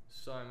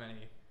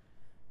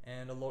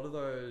 and a lot of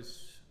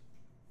those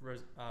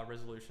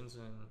resolutions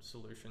and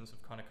solutions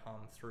have kind of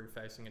come through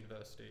facing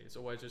adversity. It's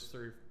always just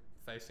through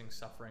facing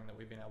suffering that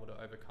we've been able to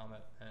overcome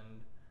it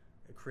and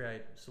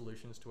create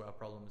solutions to our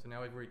problems. And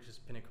now we've reached this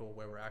pinnacle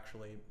where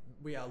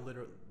we are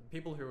literally,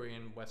 people who are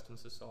in Western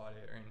society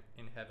are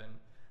in heaven.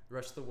 The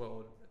rest of the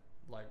world,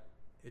 like,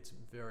 it's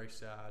very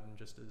sad and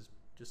just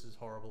as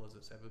horrible as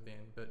it's ever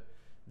been. But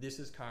this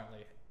is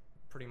currently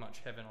pretty much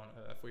heaven on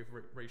earth. We've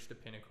reached a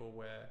pinnacle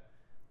where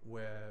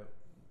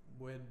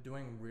we're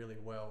doing really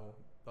well.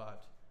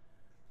 But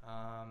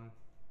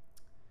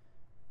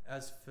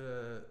as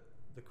for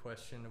the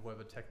question of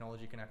whether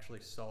technology can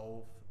actually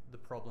solve the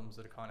problems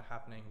that are kind of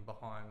happening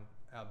behind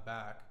our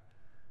back,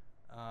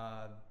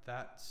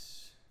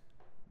 that's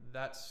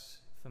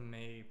for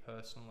me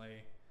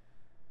personally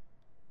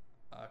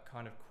a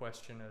kind of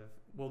question of,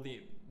 well,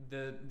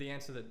 the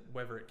answer that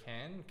whether it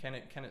can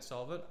it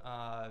solve it?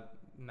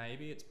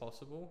 Maybe it's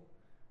possible,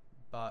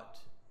 but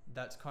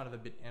that's kind of a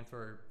bit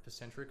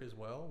anthropocentric as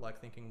well. Like,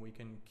 thinking we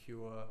can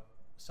cure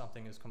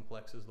something as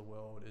complex as the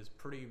world is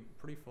pretty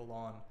full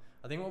on.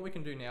 I think what we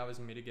can do now is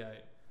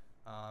mitigate,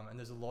 and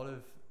there's a lot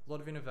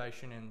of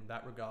innovation in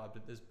that regard,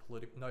 but there's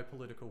no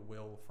political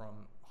will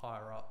from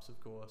higher ups, of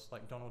course.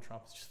 Like, Donald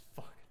Trump is just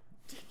fucking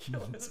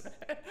ridiculous,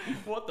 man.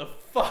 What the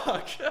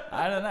fuck?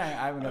 I don't know.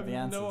 I haven't got the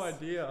answers. No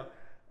idea.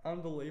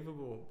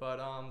 Unbelievable.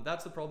 But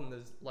that's the problem.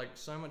 There's like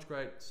so much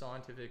great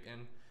scientific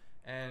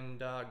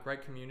and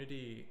great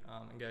community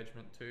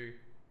engagement too.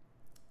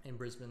 In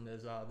Brisbane,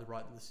 there's the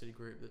Right to the City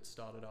group that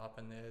started up,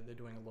 and they're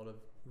doing a lot of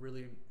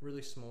really,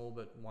 really small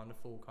but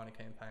wonderful kind of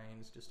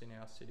campaigns just in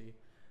our city.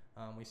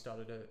 We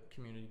started a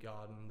community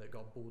garden that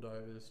got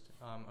bulldozed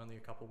only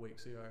a couple of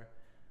weeks ago.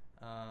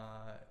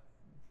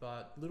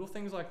 But little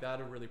things like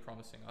that are really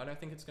promising. I don't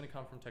think it's going to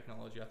come from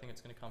technology. I think it's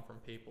going to come from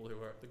people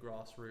who are at the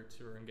grassroots,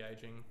 who are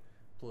engaging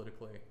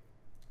politically.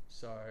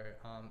 So,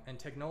 and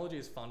technology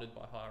is funded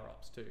by higher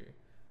ups too.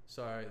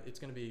 So it's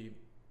going to be,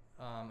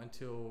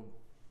 until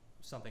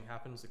something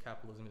happens to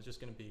capitalism, it's just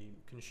going to be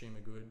consumer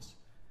goods.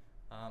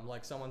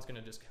 Like, someone's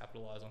going to just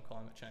capitalize on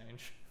climate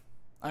change.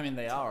 I mean,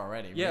 they are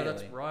already. Yeah, really.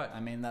 That's right. I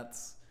mean,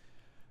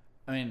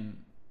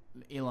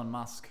 Elon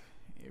Musk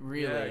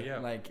really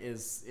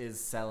is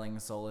selling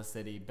Solar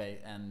City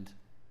and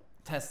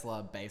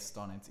Tesla based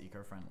on its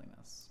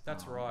eco-friendliness.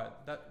 That's right.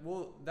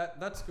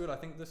 That's good. I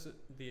think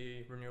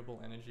the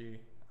renewable energy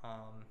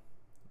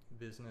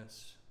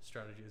business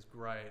strategy is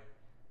great,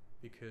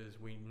 because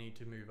we need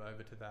to move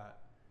over to that.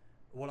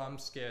 What I'm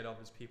scared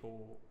of is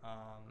people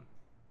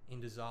in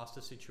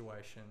disaster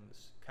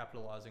situations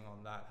capitalizing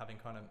on that, having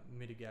kind of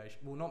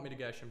not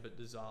mitigation, but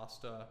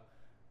disaster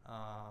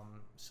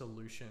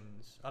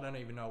solutions. I don't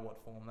even know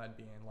what form they'd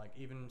be in. Like,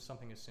 even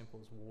something as simple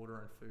as water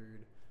and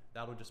food,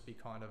 that'll just be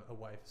kind of a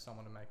way for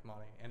someone to make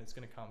money, and it's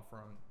going to come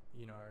from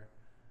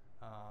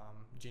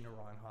Gina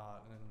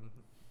Reinhardt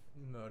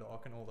and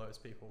Murdoch and all those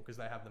people, because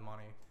they have the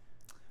money.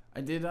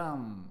 I did.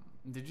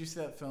 Did you see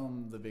that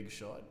film, The Big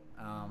Short?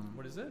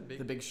 What is it?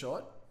 The Big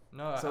Short?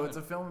 No. So it's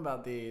a film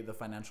about the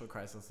financial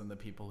crisis and the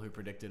people who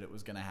predicted it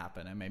was going to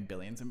happen and made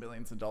billions and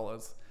billions of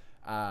dollars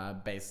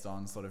based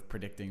on sort of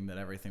predicting that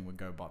everything would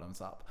go bottoms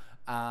up.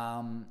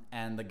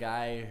 And the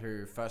guy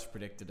who first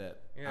predicted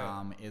it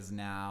is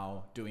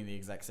now doing the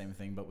exact same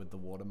thing, but with the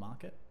water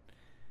market.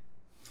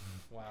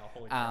 Wow,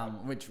 holy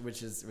crap.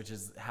 Which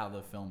is how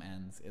the film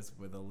ends, is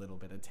with a little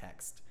bit of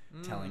text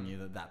telling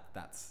you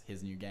that's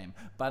his new game.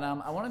 But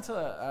I wanted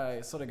to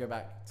sort of go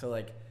back to,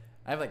 like,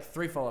 I have like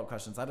 3 follow-up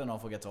questions. I don't know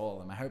if we'll get to all of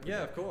them. I hope we do.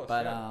 Of course.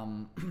 But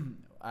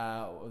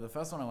the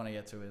first one I want to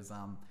get to is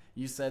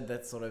you said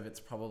that sort of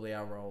it's probably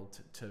our role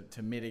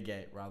to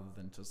mitigate rather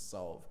than to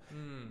solve.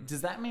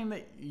 Does that mean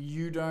that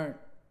you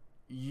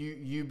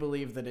you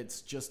believe that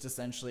it's just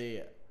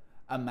essentially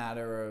a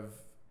matter of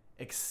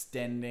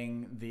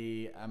extending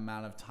the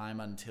amount of time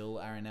until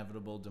our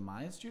inevitable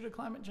demise due to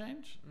climate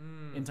change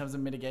in terms of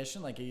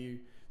mitigation? Like, are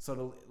you sort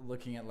of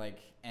looking at like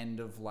end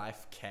of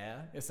life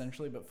care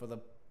essentially, but for the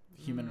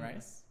human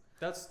race?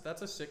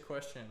 That's a sick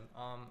question.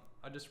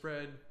 I just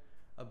read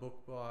a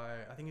book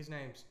by, I think his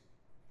name's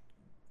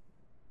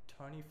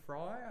Tony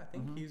Fry. I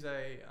think he's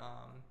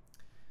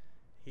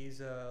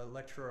a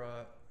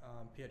lecturer,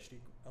 PhD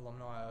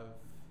alumni of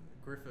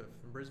Griffith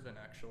in Brisbane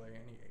actually,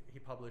 and he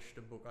published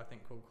a book I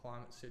think called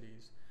Climate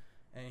Cities,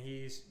 and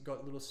he's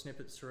got little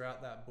snippets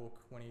throughout that book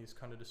when he's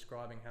kind of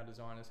describing how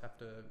designers have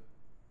to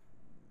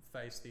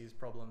face these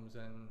problems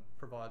and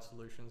provide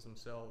solutions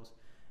themselves,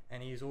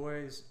 and he's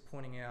always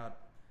pointing out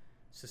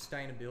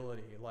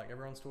sustainability. Like,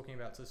 everyone's talking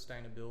about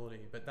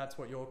sustainability, but that's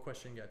what your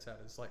question gets at.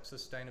 It's like,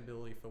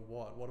 sustainability for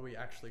what? What are we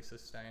actually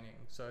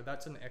sustaining? So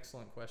that's an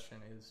excellent question,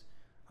 is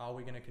are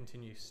we going to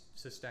continue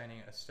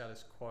sustaining a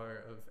status quo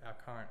of our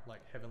current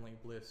like heavenly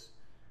bliss,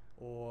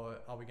 or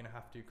are we going to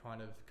have to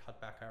kind of cut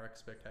back our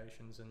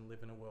expectations and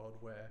live in a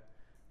world where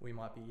we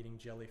might be eating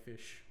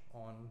jellyfish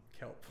on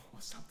kelp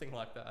or something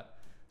like that?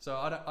 So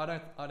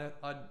I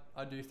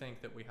do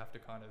think that we have to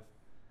kind of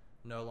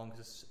no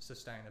longer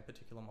sustain a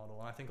particular model,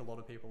 and I think a lot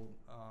of people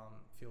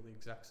feel the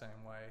exact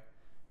same way.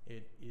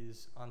 It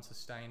is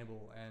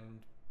unsustainable,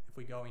 and if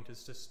we go into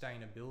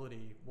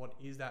sustainability, what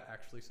is that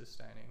actually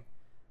sustaining?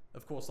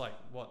 Of course, like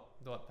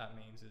what that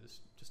means is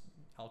just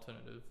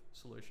alternative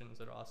solutions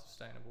that are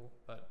sustainable,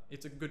 but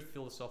it's a good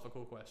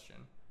philosophical question.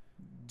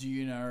 Do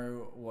you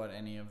know what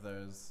any of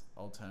those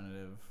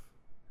alternative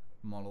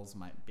models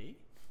might be?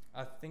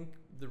 I think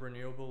the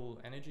renewable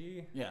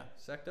energy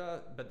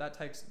sector, but that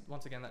takes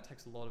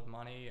a lot of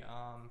money.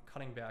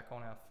 Cutting back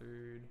on our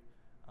food,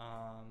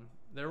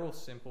 they're all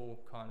simple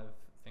kind of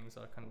things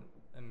that I can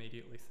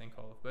immediately think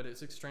of, but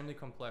it's extremely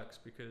complex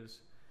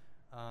because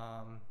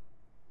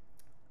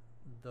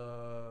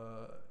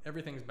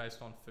everything's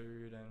based on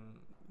food, and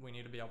we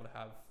need to be able to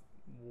have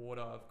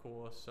water, of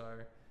course.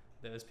 So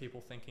there's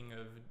people thinking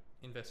of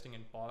investing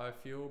in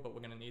biofuel, but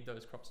we're going to need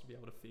those crops to be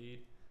able to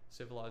feed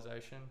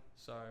civilization.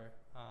 So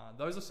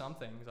those are some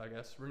things, I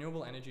guess.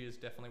 Renewable energy is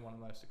definitely one of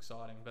the most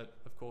exciting, but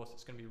of course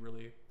it's going to be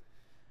really,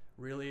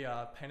 really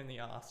pain in the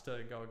ass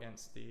to go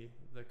against the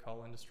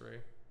coal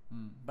industry.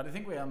 But I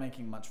think we are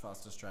making much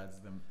faster strides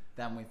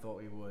than we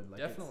thought we would.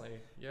 Like, definitely,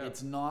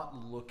 it's not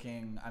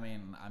looking. I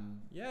mean,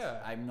 I'm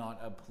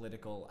not a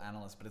political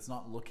analyst, but it's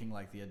not looking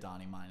like the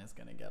Adani mine is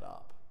going to get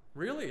up.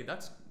 Really,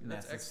 that's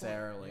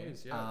necessarily.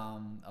 News, yeah.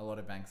 A lot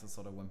of banks are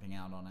sort of wimping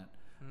out on it.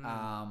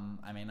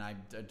 I mean, I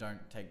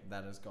don't take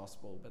that as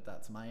gospel, but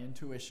that's my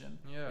intuition.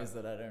 Is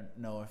that I don't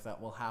know if that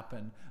will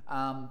happen.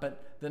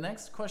 But the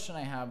next question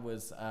I have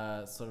was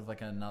sort of like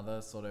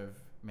another sort of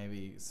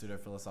maybe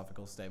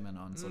pseudo-philosophical statement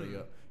on sort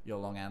of your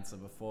long answer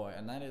before,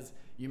 and that is,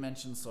 you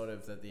mentioned sort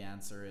of that the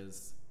answer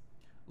is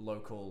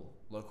local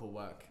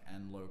work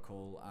and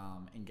local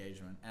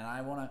engagement, and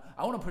I want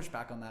to push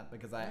back on that,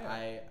 because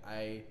I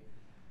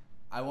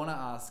want to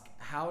ask,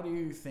 how do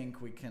you think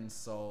we can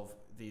solve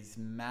these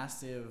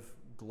massive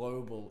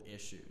global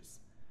issues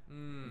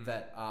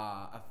that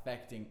are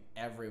affecting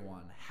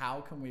everyone?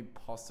 How can we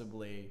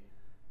possibly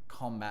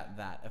combat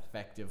that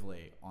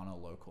effectively on a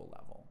local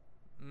level?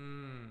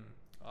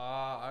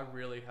 I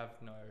really have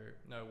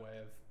no way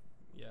of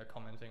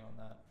commenting on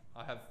that.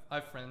 I have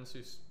friends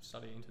who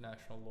study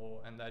international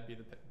law, and they'd be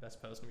the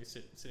best person to be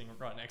sitting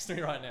right next to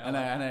me right now. I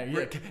know.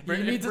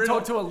 You need to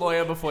talk to a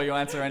lawyer before you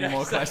answer any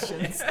more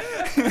questions.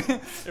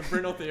 If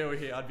Bryn or Theo were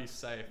here, I'd be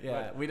safe.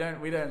 Yeah, we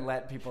don't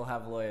let people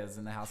have lawyers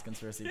in the House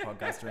Conspiracy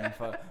podcast room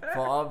for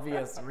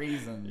obvious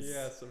reasons.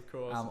 Yes, of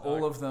course.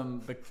 All of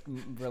them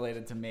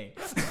related to me.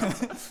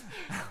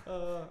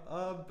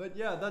 But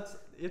yeah,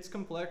 it's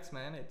complex,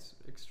 man. It's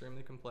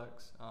extremely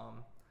complex.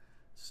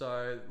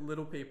 So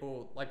little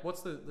people, like,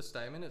 what's the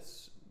statement?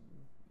 Is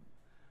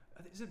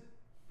it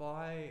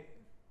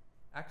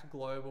act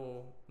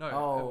global?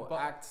 No.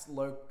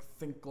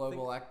 Think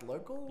global, act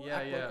local? Yeah,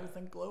 act local,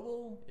 think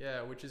global?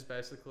 Yeah, which is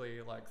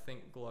basically like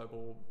think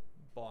global,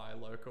 buy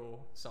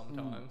local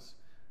sometimes.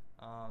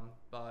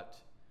 But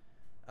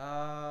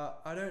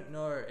I don't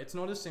know. It's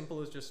not as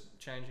simple as just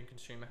changing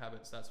consumer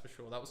habits, that's for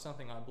sure. That was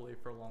something I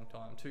believed for a long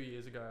time. 2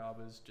 years ago, I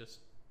was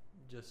just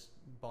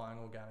buying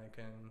organic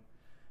and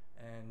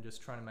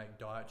just trying to make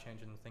diet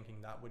changes and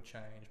thinking that would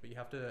change. But you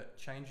have to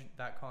change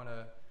that kind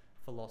of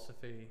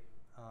philosophy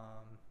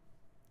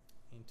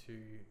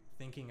into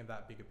thinking of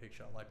that bigger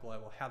picture, like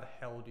global. How the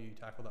hell do you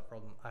tackle that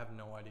problem? I have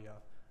no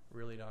idea.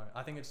 Really don't.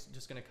 I think it's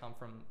just going to come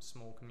from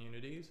small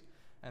communities,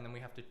 and then we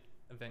have to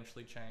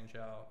eventually change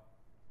our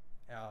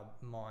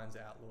mind's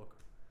outlook.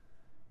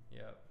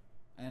 Yeah.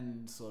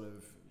 And sort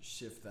of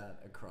shift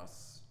that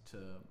across to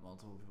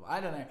multiple people.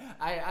 I don't know.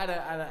 I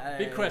don't.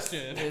 Big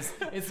question.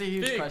 It's a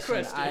huge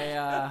question.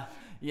 I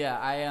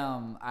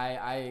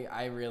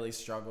really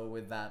struggle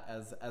with that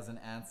as an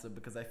answer,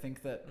 because I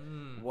think that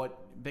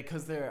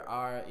because there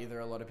are either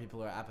a lot of people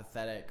who are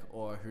apathetic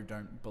or who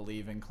don't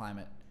believe in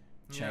climate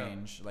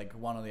change, like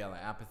one or the other,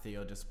 apathy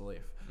or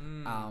disbelief.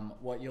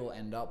 What you'll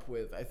end up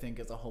with, I think,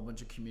 is a whole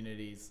bunch of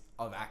communities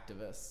of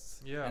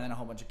activists, and then a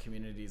whole bunch of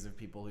communities of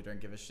people who don't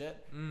give a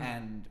shit.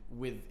 And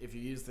if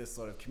you use this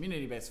sort of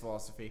community-based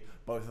philosophy,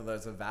 both of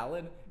those are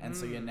valid, and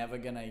so you're never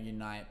gonna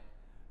unite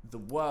the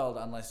world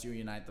unless you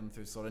unite them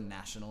through sort of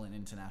national and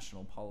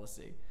international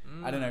policy.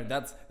 I don't know.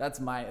 That's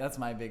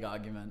my big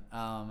argument,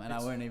 and I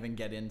won't even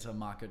get into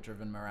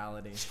market-driven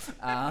morality,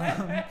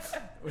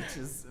 which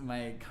is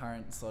my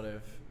current sort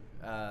of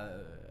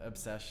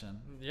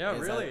obsession. Yeah,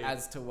 really.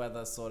 As to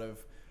whether sort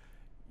of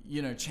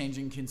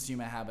changing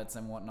consumer habits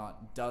and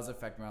whatnot does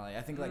affect morality.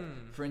 I think, like,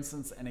 for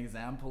instance, an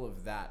example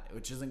of that,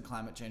 which isn't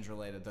climate change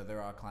related, though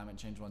there are climate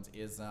change ones,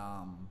 is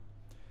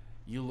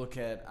you look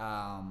at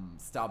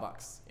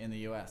Starbucks in the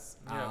US.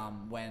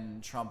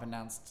 When Trump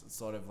announced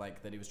sort of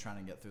like that he was trying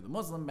to get through the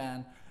Muslim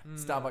ban,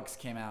 Starbucks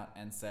came out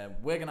and said,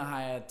 we're going to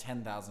hire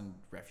 10,000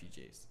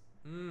 refugees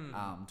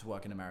to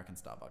work in American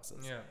Starbucks.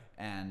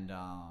 And,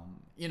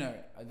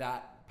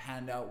 that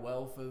panned out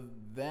well for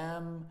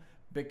them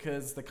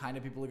because the kind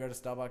of people who go to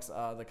Starbucks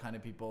are the kind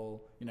of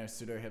people,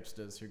 pseudo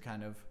hipsters who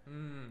kind of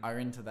are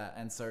into that.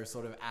 And so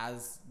sort of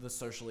as the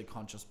socially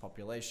conscious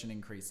population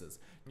increases,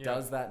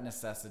 does that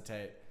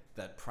necessitate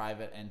that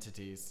private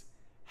entities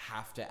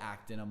have to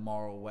act in a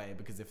moral way?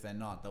 Because if they're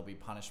not, they'll be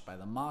punished by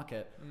the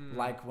market,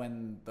 like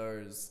when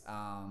those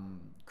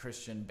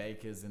Christian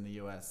bakers in the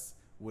US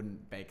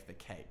wouldn't bake the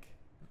cake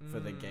for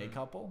the gay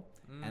couple,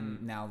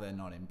 and now they're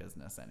not in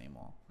business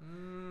anymore.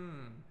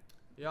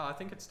 Yeah, I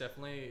think it's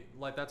definitely,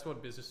 like, that's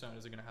what business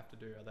owners are going to have to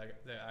do.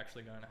 They're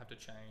actually going to have to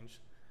change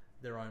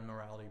their own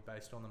morality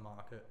based on the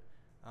market.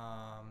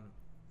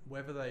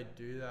 Whether they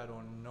do that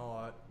or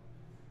not,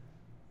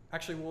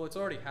 actually, well, it's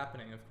already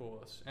happening, of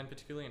course, and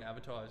particularly in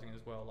advertising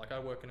as well. Like, I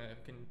work in a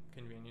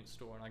convenience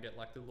store, and I get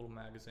like the little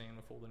magazine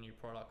with all the new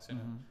products in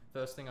it.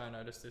 First thing I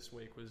noticed this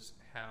week was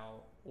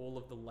how all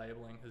of the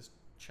labeling has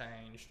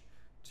changed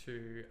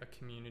to a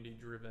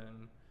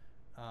community-driven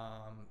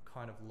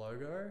kind of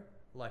logo.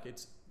 Like,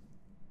 it's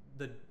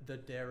the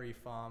dairy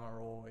farmer,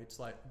 or it's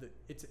like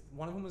it's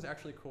one of them was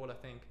actually called, I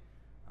think,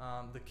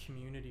 the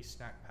community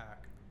snack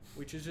pack,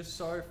 which is just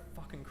so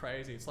fucking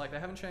crazy. It's like they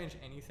haven't changed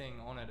anything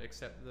on it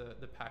except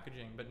the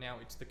packaging, but now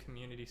it's the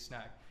community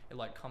snack. It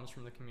like comes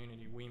from the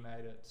community. We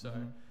made it. So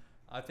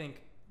I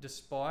think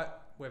despite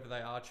whether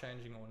they are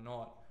changing or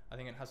not, I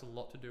think it has a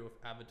lot to do with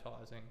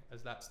advertising,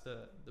 as that's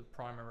the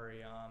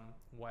primary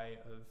way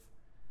of,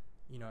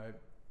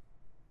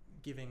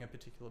 giving a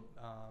particular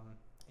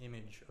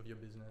image of your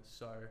business.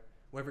 So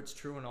whether it's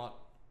true or not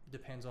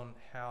depends on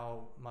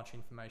how much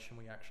information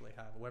we actually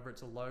have, whether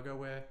it's a logo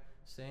we're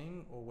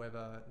seeing or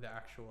whether the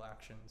actual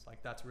actions,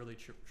 like, that's really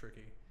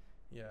tricky.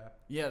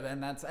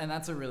 And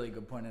that's a really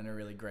good point and a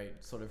really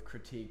great sort of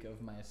critique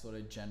of my sort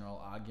of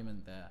general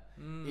argument there,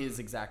 is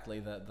exactly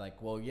that,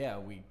 like, well,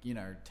 we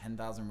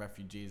 10,000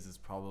 refugees is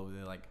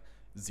probably like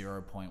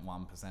 0.1%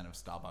 of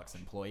Starbucks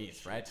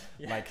employees, right?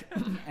 Like,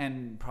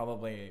 and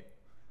probably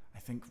I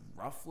think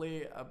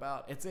roughly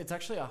about, it's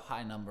actually a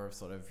high number of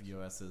sort of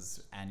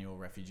US's annual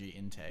refugee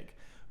intake.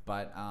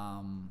 But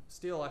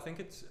still, I think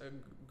it's a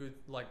good,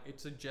 like,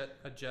 it's a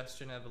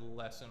gesture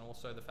nevertheless, and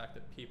also the fact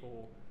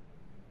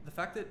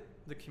that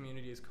the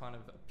community is kind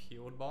of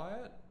appealed by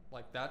it,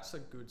 like, that's a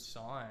good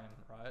sign,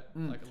 right?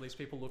 Like, at least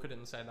people look at it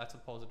and say that's a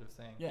positive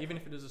thing, even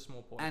if it is a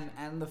small portion.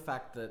 And the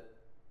fact that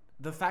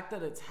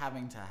it's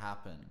having to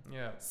happen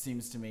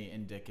seems to me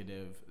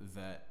indicative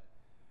that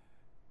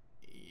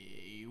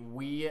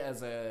we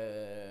as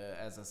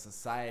a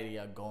society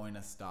are going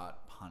to start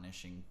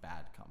punishing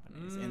bad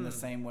companies in the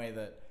same way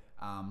that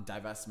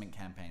divestment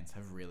campaigns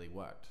have really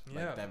worked.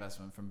 Like,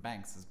 divestment from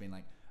banks has been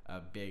like a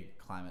big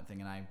climate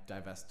thing, and I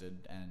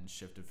divested and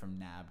shifted from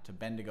NAB to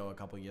Bendigo a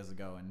couple of years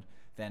ago, and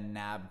then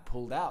NAB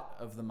pulled out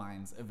of the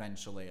mines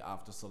eventually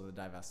after sort of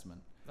the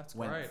divestment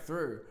went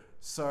through.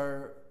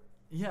 So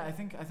I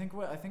think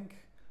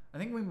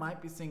we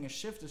might be seeing a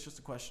shift. It's just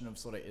a question of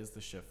sort of, is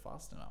the shift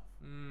fast enough?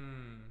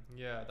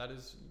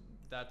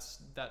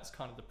 That's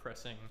kind of the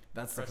pressing.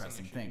 That's the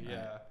pressing thing.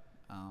 Yeah.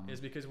 Right?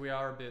 Is because we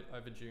are a bit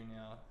overdue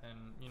now, and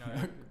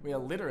we are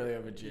literally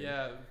overdue.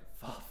 Yeah,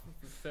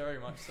 very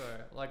much so.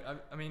 Like,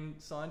 I mean,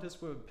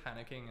 scientists were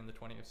panicking in the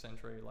 20th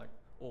century, like,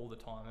 all the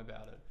time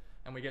about it,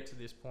 and we get to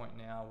this point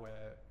now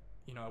where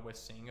we're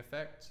seeing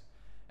effects,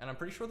 and I'm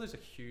pretty sure there's a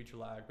huge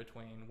lag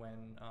between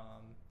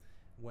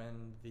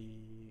when the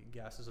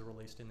gases are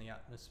released in the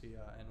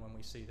atmosphere and when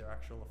we see their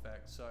actual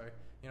effects. So,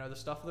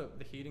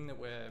 the heating that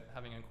we're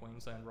having in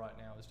Queensland right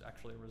now is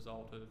actually a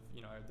result of,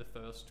 the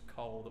first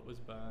coal that was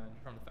burned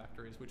from the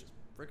factories, which is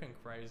freaking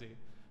crazy.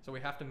 So we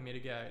have to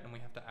mitigate, and we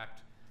have to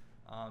act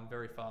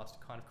very fast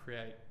to kind of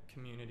create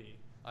community.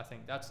 I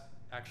think that's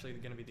actually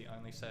going to be the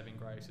only saving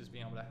grace, is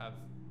being able to have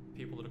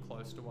people that are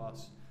close to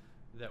us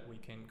that we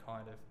can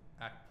kind of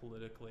act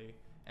politically.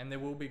 And there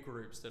will be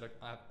groups that are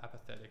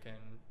apathetic and,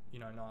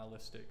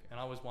 nihilistic. And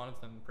I was one of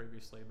them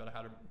previously, but I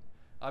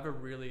have a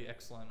really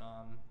excellent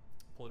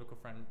political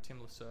friend, Tim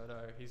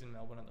Lacerdo. He's in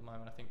Melbourne at the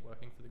moment, I think,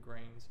 working for the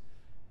Greens.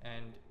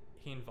 And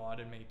he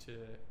invited me to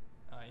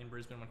in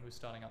Brisbane when he was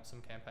starting up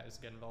some campaigns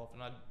to get involved,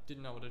 and I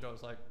didn't know what to do. I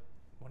was like,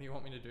 what do you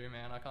want me to do,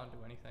 man? I can't do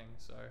anything.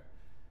 So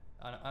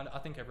I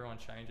think everyone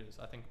changes.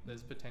 I think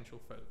there's potential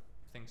for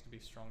things to be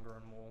stronger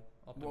and more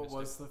optimistic.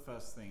 What was the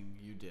first thing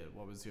you did?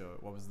 What was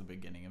the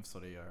beginning of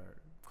sort of your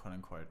quote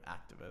unquote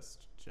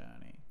activist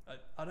journey?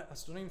 I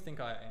still don't even think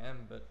I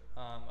am, but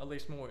at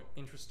least more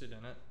interested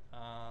in it.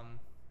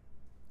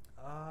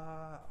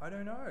 I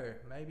don't know.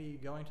 Maybe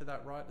going to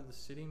that Right to the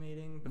City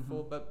meeting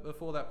before, but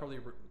before that, probably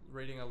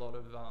reading a lot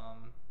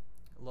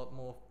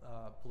more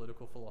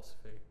political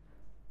philosophy.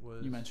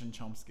 You mentioned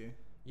Chomsky.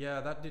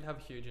 Yeah, that did have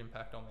a huge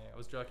impact on me. I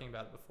was joking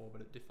about it before,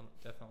 but it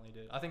definitely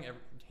did. I think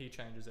he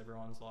changes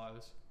everyone's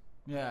lives.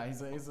 Yeah,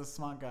 he's a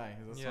smart guy.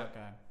 He's a smart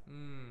guy.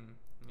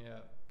 Yeah,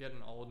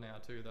 getting old now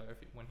too, though.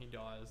 When he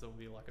dies, there'll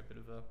be like a bit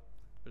of a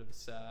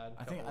sad.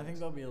 I think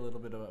there'll be a little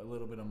bit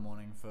of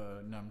mourning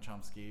for Noam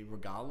Chomsky,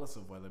 regardless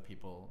of whether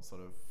people sort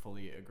of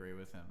fully agree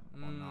with him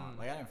or not.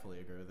 Like, I don't fully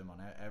agree with him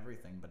on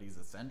everything, but he's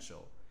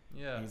essential.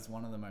 Yeah, he's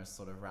one of the most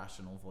sort of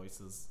rational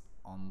voices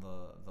on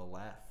the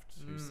left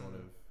who sort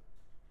of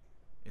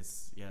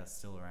is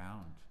still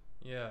around.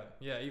 Yeah.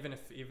 Even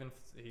if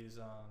his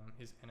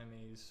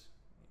enemies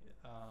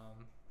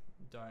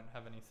don't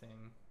have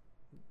anything.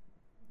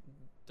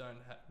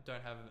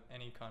 Don't have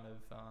any kind of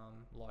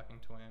liking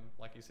to him.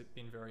 Like, he's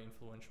been very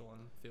influential in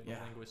the field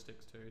of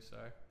linguistics too. So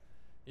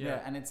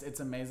yeah, and it's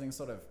amazing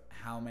sort of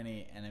how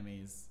many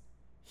enemies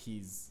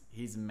he's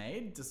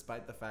made,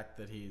 despite the fact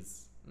that he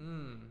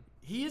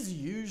is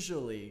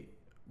usually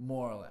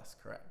more or less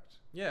correct.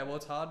 Yeah, well,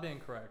 it's hard being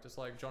correct. It's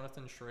like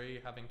Jonathan Shree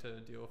having to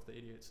deal with the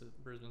idiots at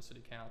Brisbane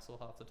City Council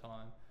half the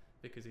time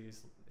because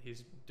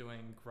he's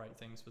doing great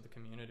things for the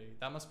community.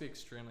 That must be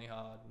extremely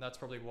hard. That's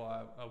probably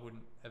why I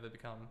wouldn't ever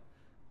become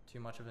too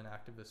much of an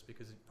activist,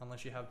 because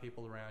unless you have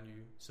people around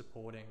you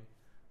supporting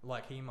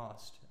like he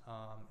must,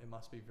 it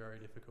must be very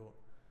difficult.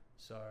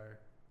 So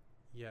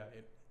yeah,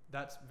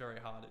 that's very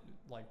hard.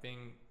 Like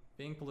being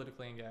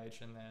politically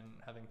engaged and then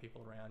having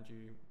people around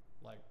you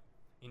like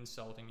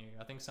insulting you.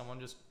 I think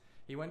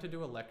he went to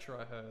do a lecture,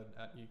 I heard,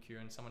 at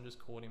UQ, and someone just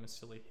called him a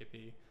silly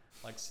hippie,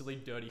 like silly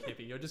dirty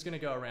hippie. You're just gonna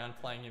go around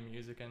playing your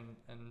music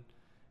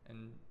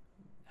and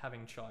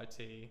having chai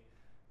tea.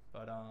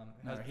 But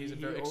he's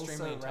very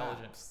extremely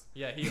intelligent. Raps.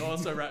 Yeah, he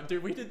also raps.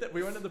 Dude, we did that.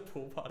 We went to the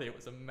pool party. It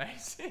was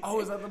amazing. Oh,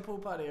 was that the pool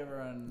party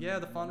everyone? Yeah,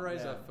 the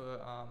fundraiser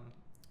for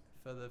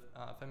the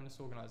feminist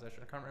organisation.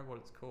 I can't remember what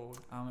it's called.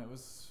 It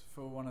was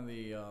for one of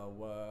the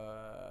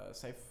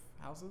safe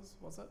houses,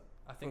 was it?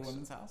 I think for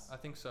Women's House. I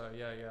think so.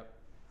 Yeah.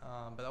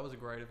 But that was a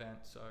great event.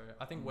 So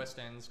I think West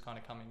End's kind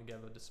of coming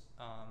together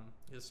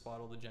despite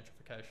all the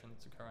gentrification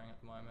that's occurring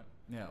at the moment.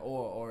 Yeah,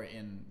 or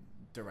in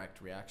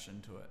direct reaction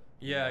to it.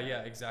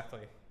 Yeah,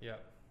 exactly. Yeah.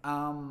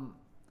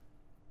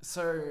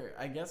 So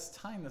I guess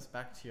tying this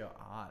back to your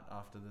art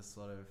after this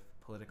sort of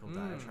political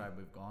diatribe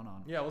we've gone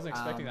on. Yeah, I wasn't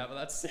expecting that, but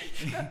that's sick.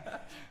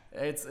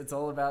 It's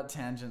all about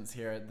tangents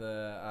here at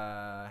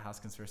the House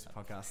Conspiracy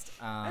Podcast.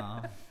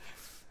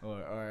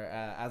 Or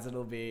as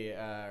it'll be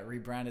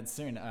rebranded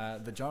soon,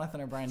 the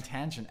Jonathan O'Brien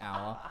Tangent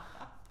Hour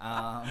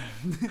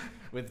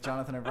with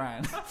Jonathan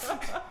O'Brien.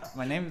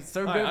 My name's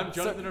so good. I'm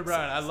Jonathan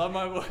O'Brien. I love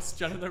my voice,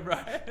 Jonathan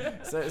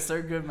O'Brien.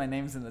 so good. My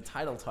name's in the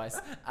title twice.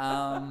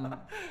 And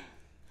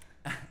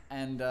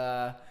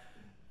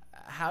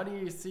how do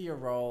you see your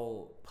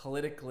role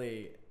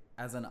politically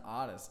as an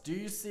artist? Do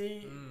you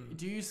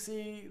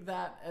see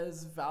that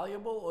as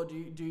valuable, or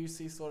do you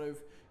see sort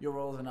of your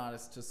role as an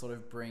artist to sort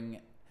of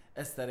bring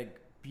aesthetic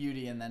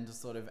beauty and then to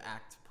sort of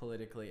act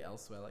politically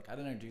elsewhere? Like, I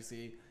don't know, do you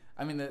see,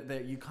 I mean,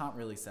 you can't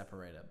really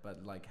separate it,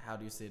 but like, how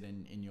do you see it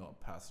in your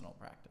personal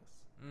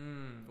practice?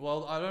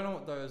 Well, I don't know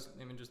what those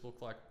images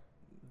look like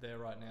there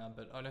right now,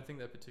 but I don't think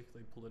they're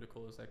particularly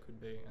political as they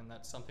could be, and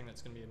that's something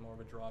that's going to be more of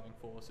a driving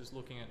force, is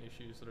looking at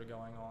issues that are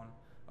going on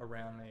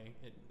around me,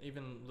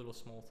 even little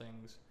small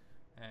things,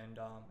 and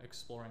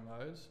exploring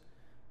those.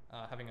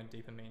 Having a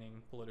deeper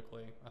meaning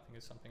politically, I think,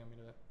 is something I'm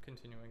going to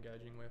continue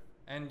engaging with.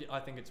 And I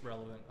think it's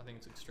relevant. I think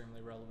it's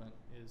extremely relevant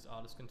is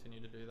artists continue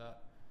to do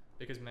that,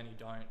 because many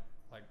don't.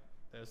 Like,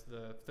 there's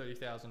the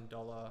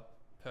 $30,000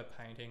 per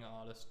painting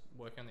artist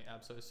working on the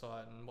Abso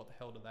site, and what the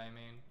hell do they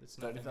mean? It's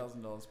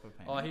 $30,000 per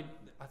painting. Oh,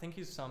 I think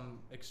he's some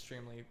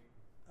extremely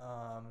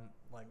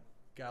like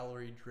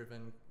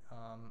gallery-driven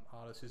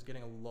artist who's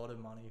getting a lot of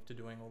money to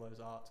doing all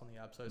those arts on the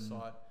Abso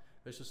site.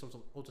 But it's just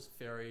all just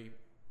fairy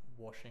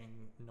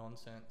washing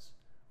nonsense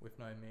with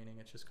no meaning.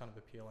 It's just kind of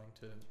appealing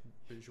to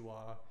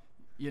bourgeois.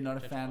 You're not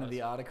a fan of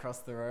the art across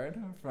the road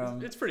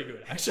from? It's pretty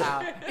good,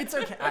 actually. It's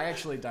okay. I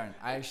actually don't.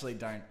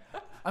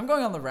 I'm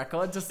going on the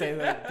record to say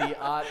that the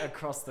art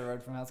across the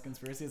road from House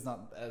Conspiracy is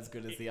not as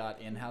good as the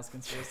art in House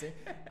Conspiracy.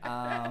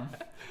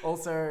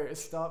 Also,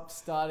 stop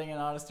starting an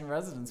artist in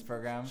residence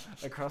program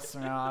across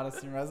from our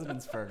artist in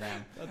residence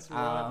program. That's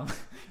right.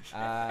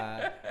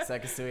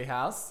 Sekisui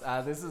House.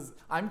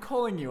 I'm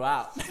calling you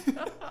out.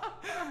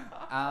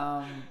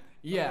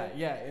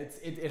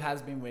 It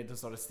has been weird to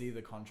sort of see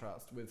the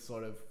contrast with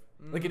sort of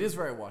like, it is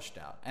very washed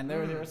out, and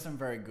there are some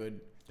very good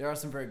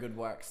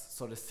works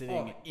sort of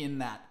sitting in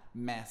that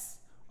mess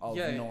of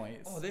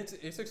noise. Oh,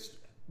 it's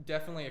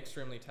definitely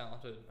extremely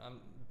talented.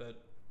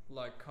 But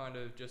like kind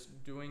of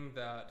just doing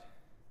that,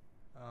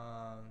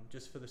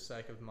 just for the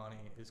sake of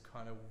money is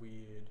kind of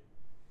weird.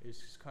 It's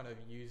just kind of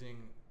using.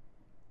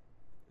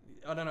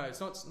 I don't know. It's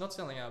not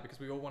selling out because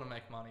we all want to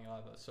make money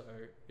either. So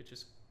it's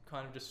just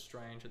kind of just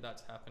strange that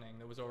that's happening.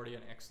 There was already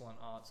an excellent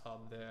arts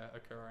hub there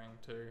occurring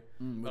too.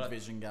 With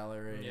Vision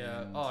Gallery.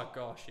 Yeah. And Oh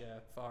gosh.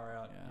 Yeah. Far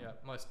out. Yeah. Yeah.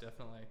 Most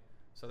definitely.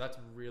 So that's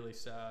really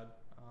sad.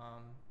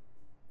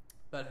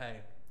 But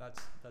hey,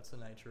 that's the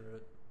nature of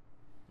it.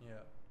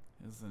 Yeah.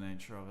 Is the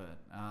nature of it.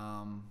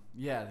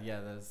 Yeah.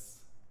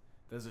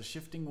 There's a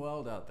shifting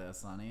world out there,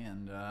 Sonny,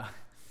 and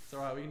It's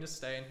alright, we can just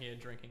stay in here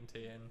drinking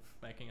tea and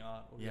making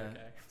art. We'll be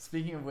okay.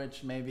 Speaking of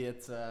which, maybe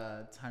it's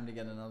time to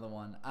get another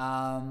one.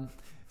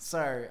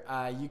 So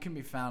you can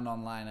be found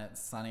online at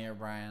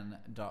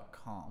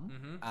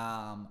sonnyobrien.com.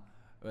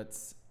 Mm-hmm.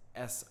 It's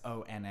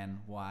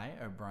SONNY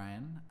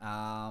O'Brien.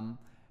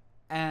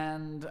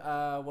 And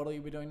what will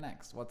you be doing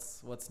next?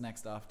 What's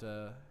next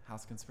after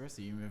House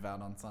Conspiracy? You move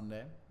out on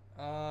Sunday.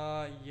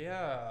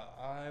 Yeah,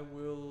 I'm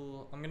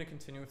going to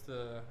continue with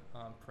the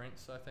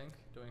prints, I think,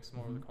 doing some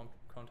more of the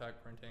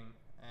contact printing,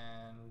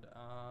 and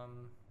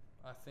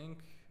I think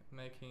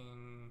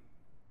making,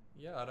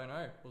 I don't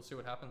know, we'll see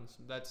what happens.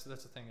 That's the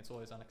thing, it's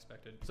always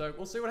unexpected, so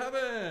we'll see what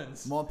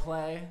happens. More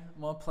play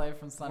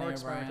from Sonny More O'Brien.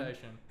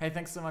 experimentation. Hey,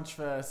 thanks so much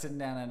for sitting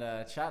down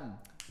and chatting.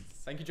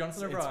 Thank you,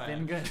 Jonathan O'Brien. It's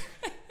been good.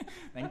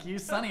 Thank you,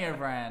 Sonny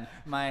O'Brien,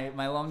 my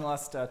long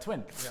lost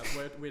twin.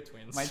 Yeah, we're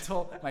twins. my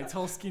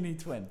tall skinny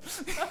twin.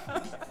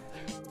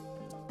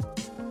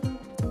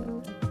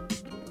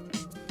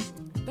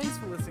 Thanks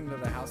for listening to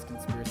the House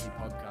Conspiracy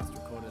podcast,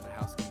 recorded at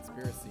House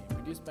Conspiracy,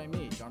 produced by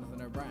me,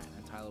 Jonathan O'Brien,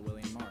 and Tyler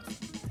William Morrison.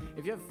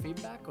 If you have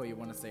feedback or you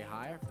want to say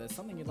hi, or if there's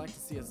something you'd like to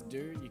see us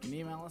do, you can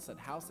email us at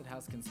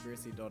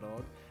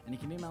house@houseconspiracy.org, and you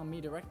can email me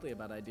directly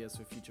about ideas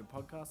for future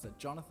podcasts at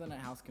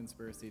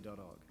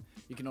jonathan@houseconspiracy.org.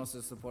 You can also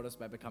support us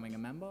by becoming a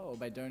member or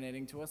by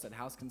donating to us at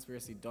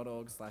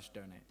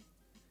houseconspiracy.org/donate.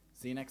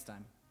 See you next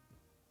time.